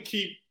 How do we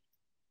keep?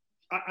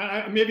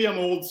 Maybe I'm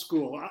old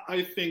school.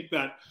 I think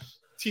that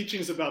teaching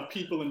is about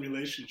people and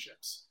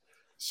relationships.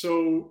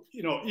 So,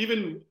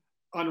 even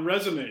on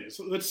resumes,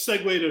 let's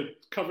segue to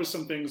cover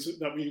some things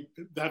that we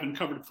haven't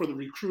covered for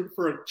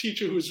a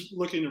teacher who's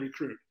looking to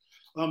recruit.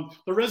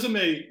 The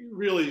resume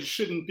really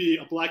shouldn't be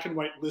a black and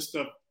white list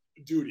of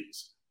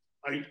duties.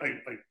 I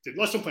did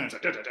lesson plans.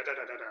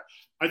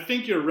 I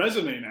think your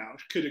resume now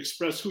could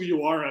express who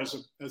you are as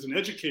an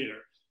educator,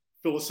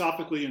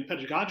 philosophically and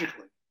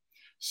pedagogically.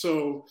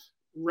 So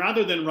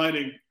rather than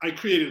writing, I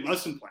created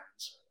lesson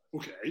plans.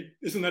 Okay,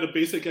 isn't that a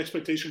basic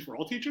expectation for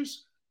all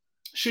teachers?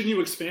 Shouldn't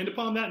you expand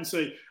upon that and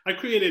say, I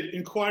created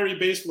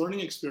inquiry-based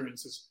learning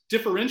experiences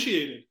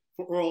differentiated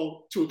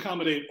to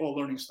accommodate all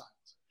learning styles?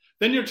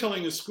 Then you're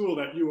telling a school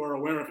that you are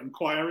aware of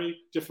inquiry,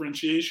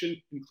 differentiation,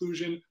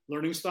 inclusion,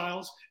 learning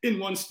styles in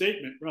one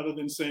statement rather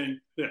than saying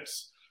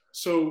this.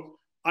 So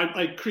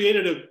I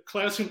created a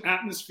classroom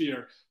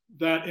atmosphere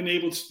that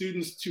enabled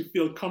students to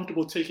feel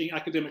comfortable taking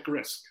academic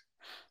risk.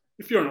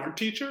 If you're an art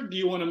teacher, do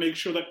you want to make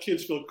sure that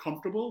kids feel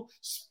comfortable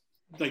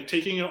like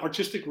taking an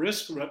artistic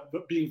risk,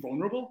 but being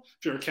vulnerable?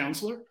 If you're a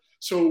counselor,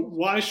 so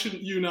why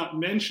shouldn't you not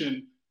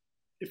mention,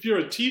 if you're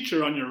a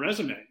teacher on your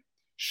resume,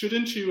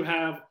 shouldn't you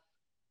have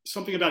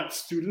something about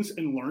students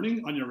and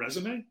learning on your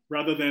resume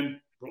rather than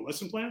wrote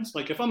lesson plans?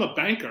 Like if I'm a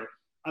banker,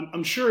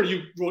 I'm sure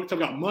you wrote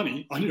about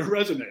money on your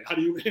resume. How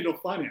do you handle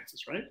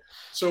finances, right?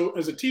 So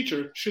as a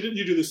teacher, shouldn't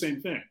you do the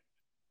same thing?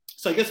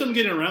 So I guess what I'm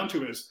getting around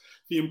to is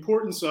the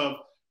importance of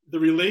the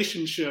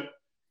relationship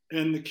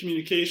and the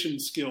communication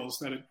skills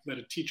that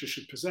a teacher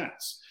should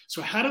possess.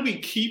 So how do we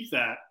keep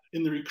that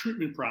in the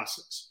recruitment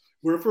process?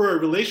 Where for a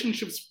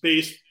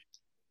relationships-based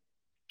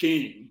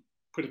game,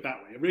 put it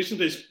that way, a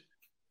relationship-based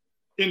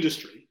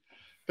industry,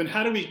 then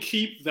how do we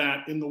keep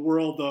that in the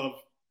world of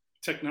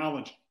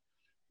technology?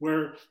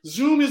 Where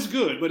Zoom is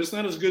good, but it's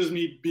not as good as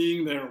me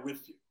being there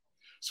with you.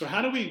 So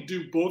how do we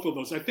do both of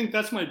those? I think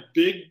that's my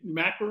big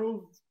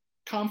macro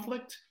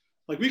conflict.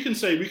 Like we can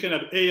say we can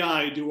have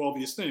AI do all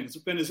these things,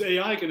 but then is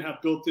AI can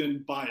have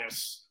built-in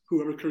bias,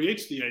 whoever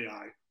creates the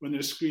AI when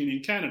they're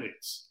screening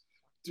candidates?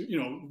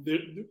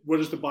 What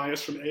is the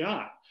bias from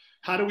AI?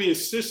 How do we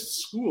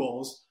assist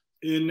schools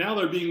in now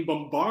they're being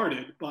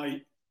bombarded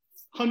by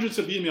hundreds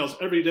of emails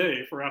every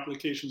day for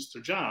applications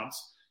to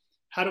jobs?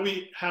 How do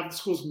we have the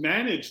schools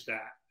manage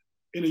that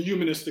in a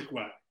humanistic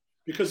way?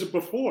 Because the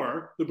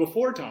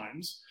before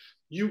times,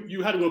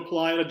 you had to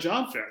apply at a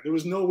job fair. There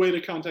was no way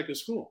to contact a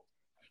school.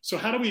 So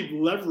how do we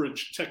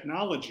leverage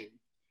technology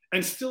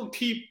and still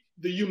keep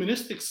the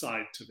humanistic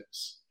side to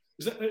this?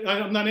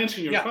 I'm not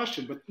answering your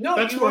question, but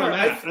that's where I'm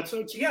at.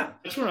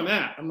 That's where I'm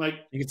at. I'm like,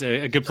 I think it's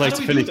a good place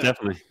to finish,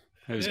 definitely.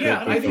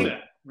 I think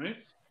that, right?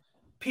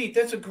 Pete,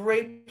 that's a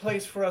great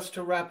place for us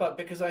to wrap up,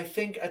 because I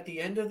think at the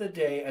end of the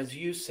day, as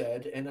you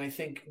said, and I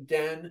think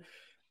Dan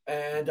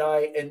and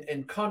I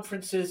in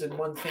conferences, and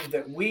one thing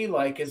that we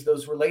like is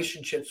those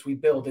relationships we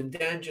build. And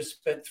Dan just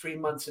spent 3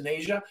 months in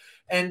Asia,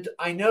 and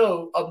I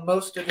know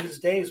most of his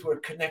days were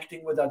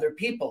connecting with other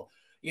people,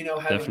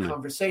 having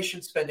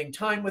conversations, spending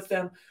time with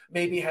them,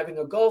 maybe having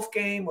a golf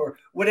game or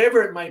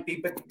whatever it might be,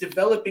 but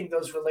developing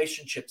those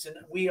relationships. And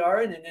we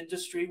are in an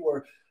industry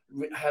where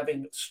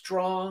having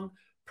strong,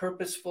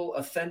 purposeful,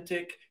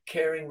 authentic,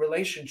 caring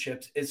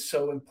relationships is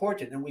so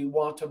important. And we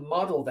want to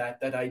model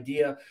that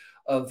idea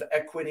of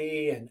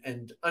equity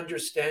and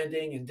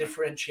understanding and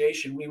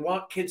differentiation. We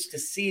want kids to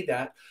see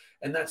that,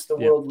 and that's the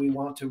world we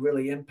want to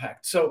really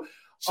impact. So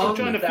on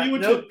John, that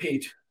note,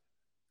 Pete,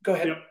 go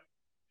ahead.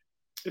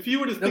 If you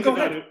were to think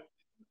about it,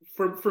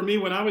 for me,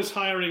 when I was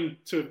hiring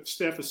to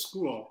staff a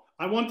school,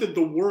 I wanted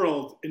the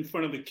world in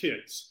front of the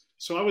kids.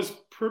 So I was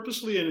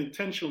purposely and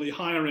intentionally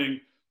hiring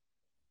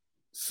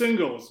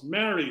singles,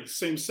 married,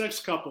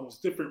 same-sex couples,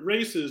 different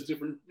races,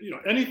 different,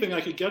 anything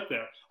I could get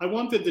there. I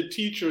wanted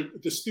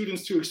the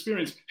students to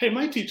experience, hey,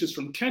 my teacher's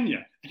from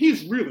Kenya, and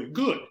he's really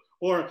good.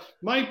 Or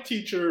my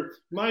teacher,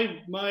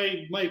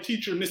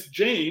 Miss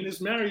Jane,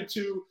 is married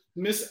to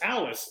Miss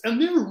Alice,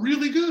 and they're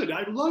really good.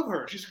 I love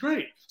her. She's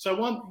great. So I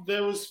want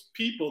those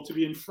people to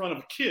be in front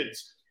of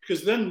kids,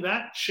 because then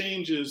that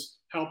changes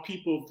how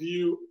people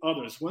view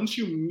others. Once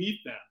you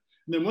meet them,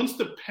 and then once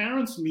the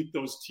parents meet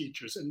those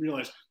teachers and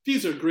realize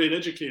these are great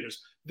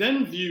educators,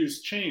 then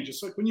views change.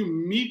 It's like when you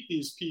meet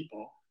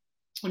people,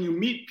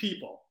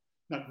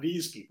 not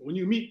these people, when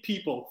you meet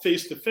people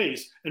face to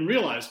face and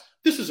realize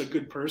this is a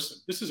good person,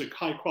 this is a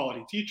high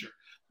quality teacher,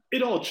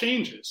 it all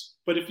changes.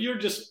 But if you're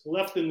just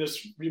left in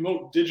this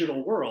remote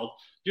digital world,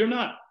 you're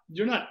not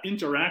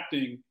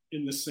interacting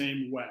in the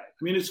same way.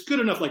 I mean, it's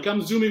good enough. Like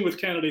I'm Zooming with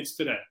candidates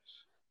today.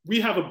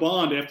 We have a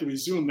bond after we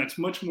Zoom that's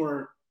much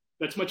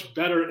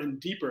better and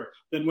deeper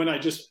than when I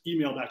just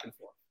email back and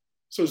forth.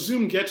 So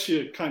Zoom gets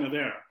you kind of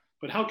there,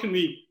 but how can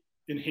we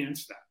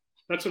enhance that?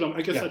 That's what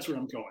that's where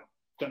I'm going.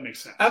 That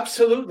makes sense.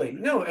 Absolutely.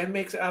 No, it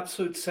makes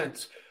absolute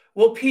sense.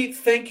 Well, Pete,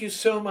 thank you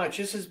so much.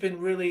 This has been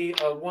really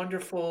a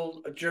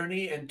wonderful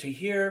journey, and to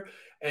hear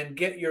and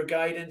get your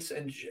guidance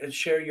and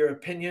share your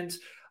opinions.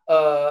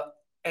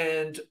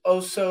 And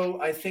also,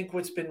 I think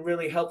what's been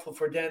really helpful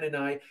for Dan and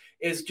I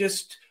is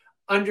just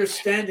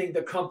understanding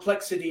the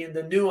complexity and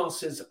the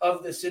nuances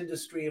of this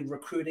industry of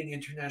recruiting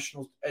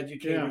international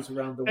educators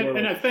around the world.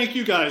 And I thank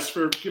you guys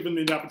for giving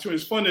me the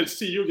opportunity. It's fun to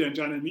see you again,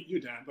 John, and meet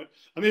you, Dan. But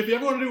I mean, if you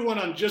ever want to do one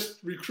on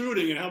just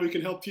recruiting and how we can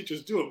help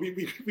teachers do it,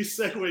 we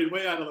segued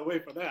way out of the way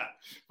for that.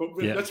 But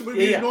that's what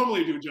we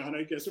normally do, John,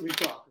 I guess, when we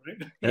talk,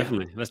 right?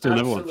 Definitely. Let's do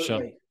another one.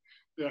 Sure.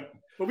 Yeah.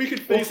 But we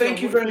could face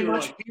thank you very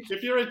much.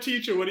 If you're a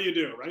teacher, what do you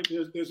do, right?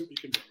 There's what we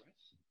can do, right?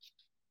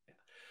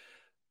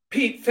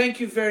 Pete, thank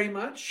you very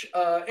much.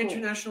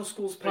 International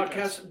Schools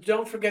Podcast.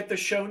 Don't forget the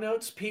show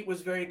notes. Pete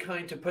was very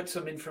kind to put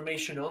some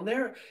information on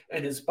there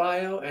and his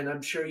bio, and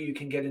I'm sure you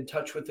can get in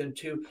touch with him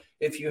too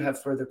if you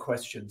have further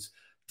questions.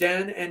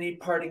 Dan, any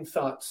parting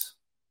thoughts?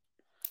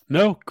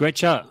 No, great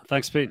chat.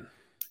 Thanks, Pete.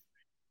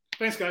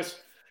 Thanks, guys.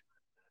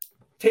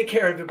 Take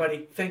care,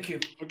 everybody. Thank you.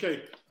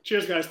 Okay.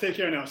 Cheers, guys. Take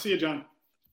care now. See you, John.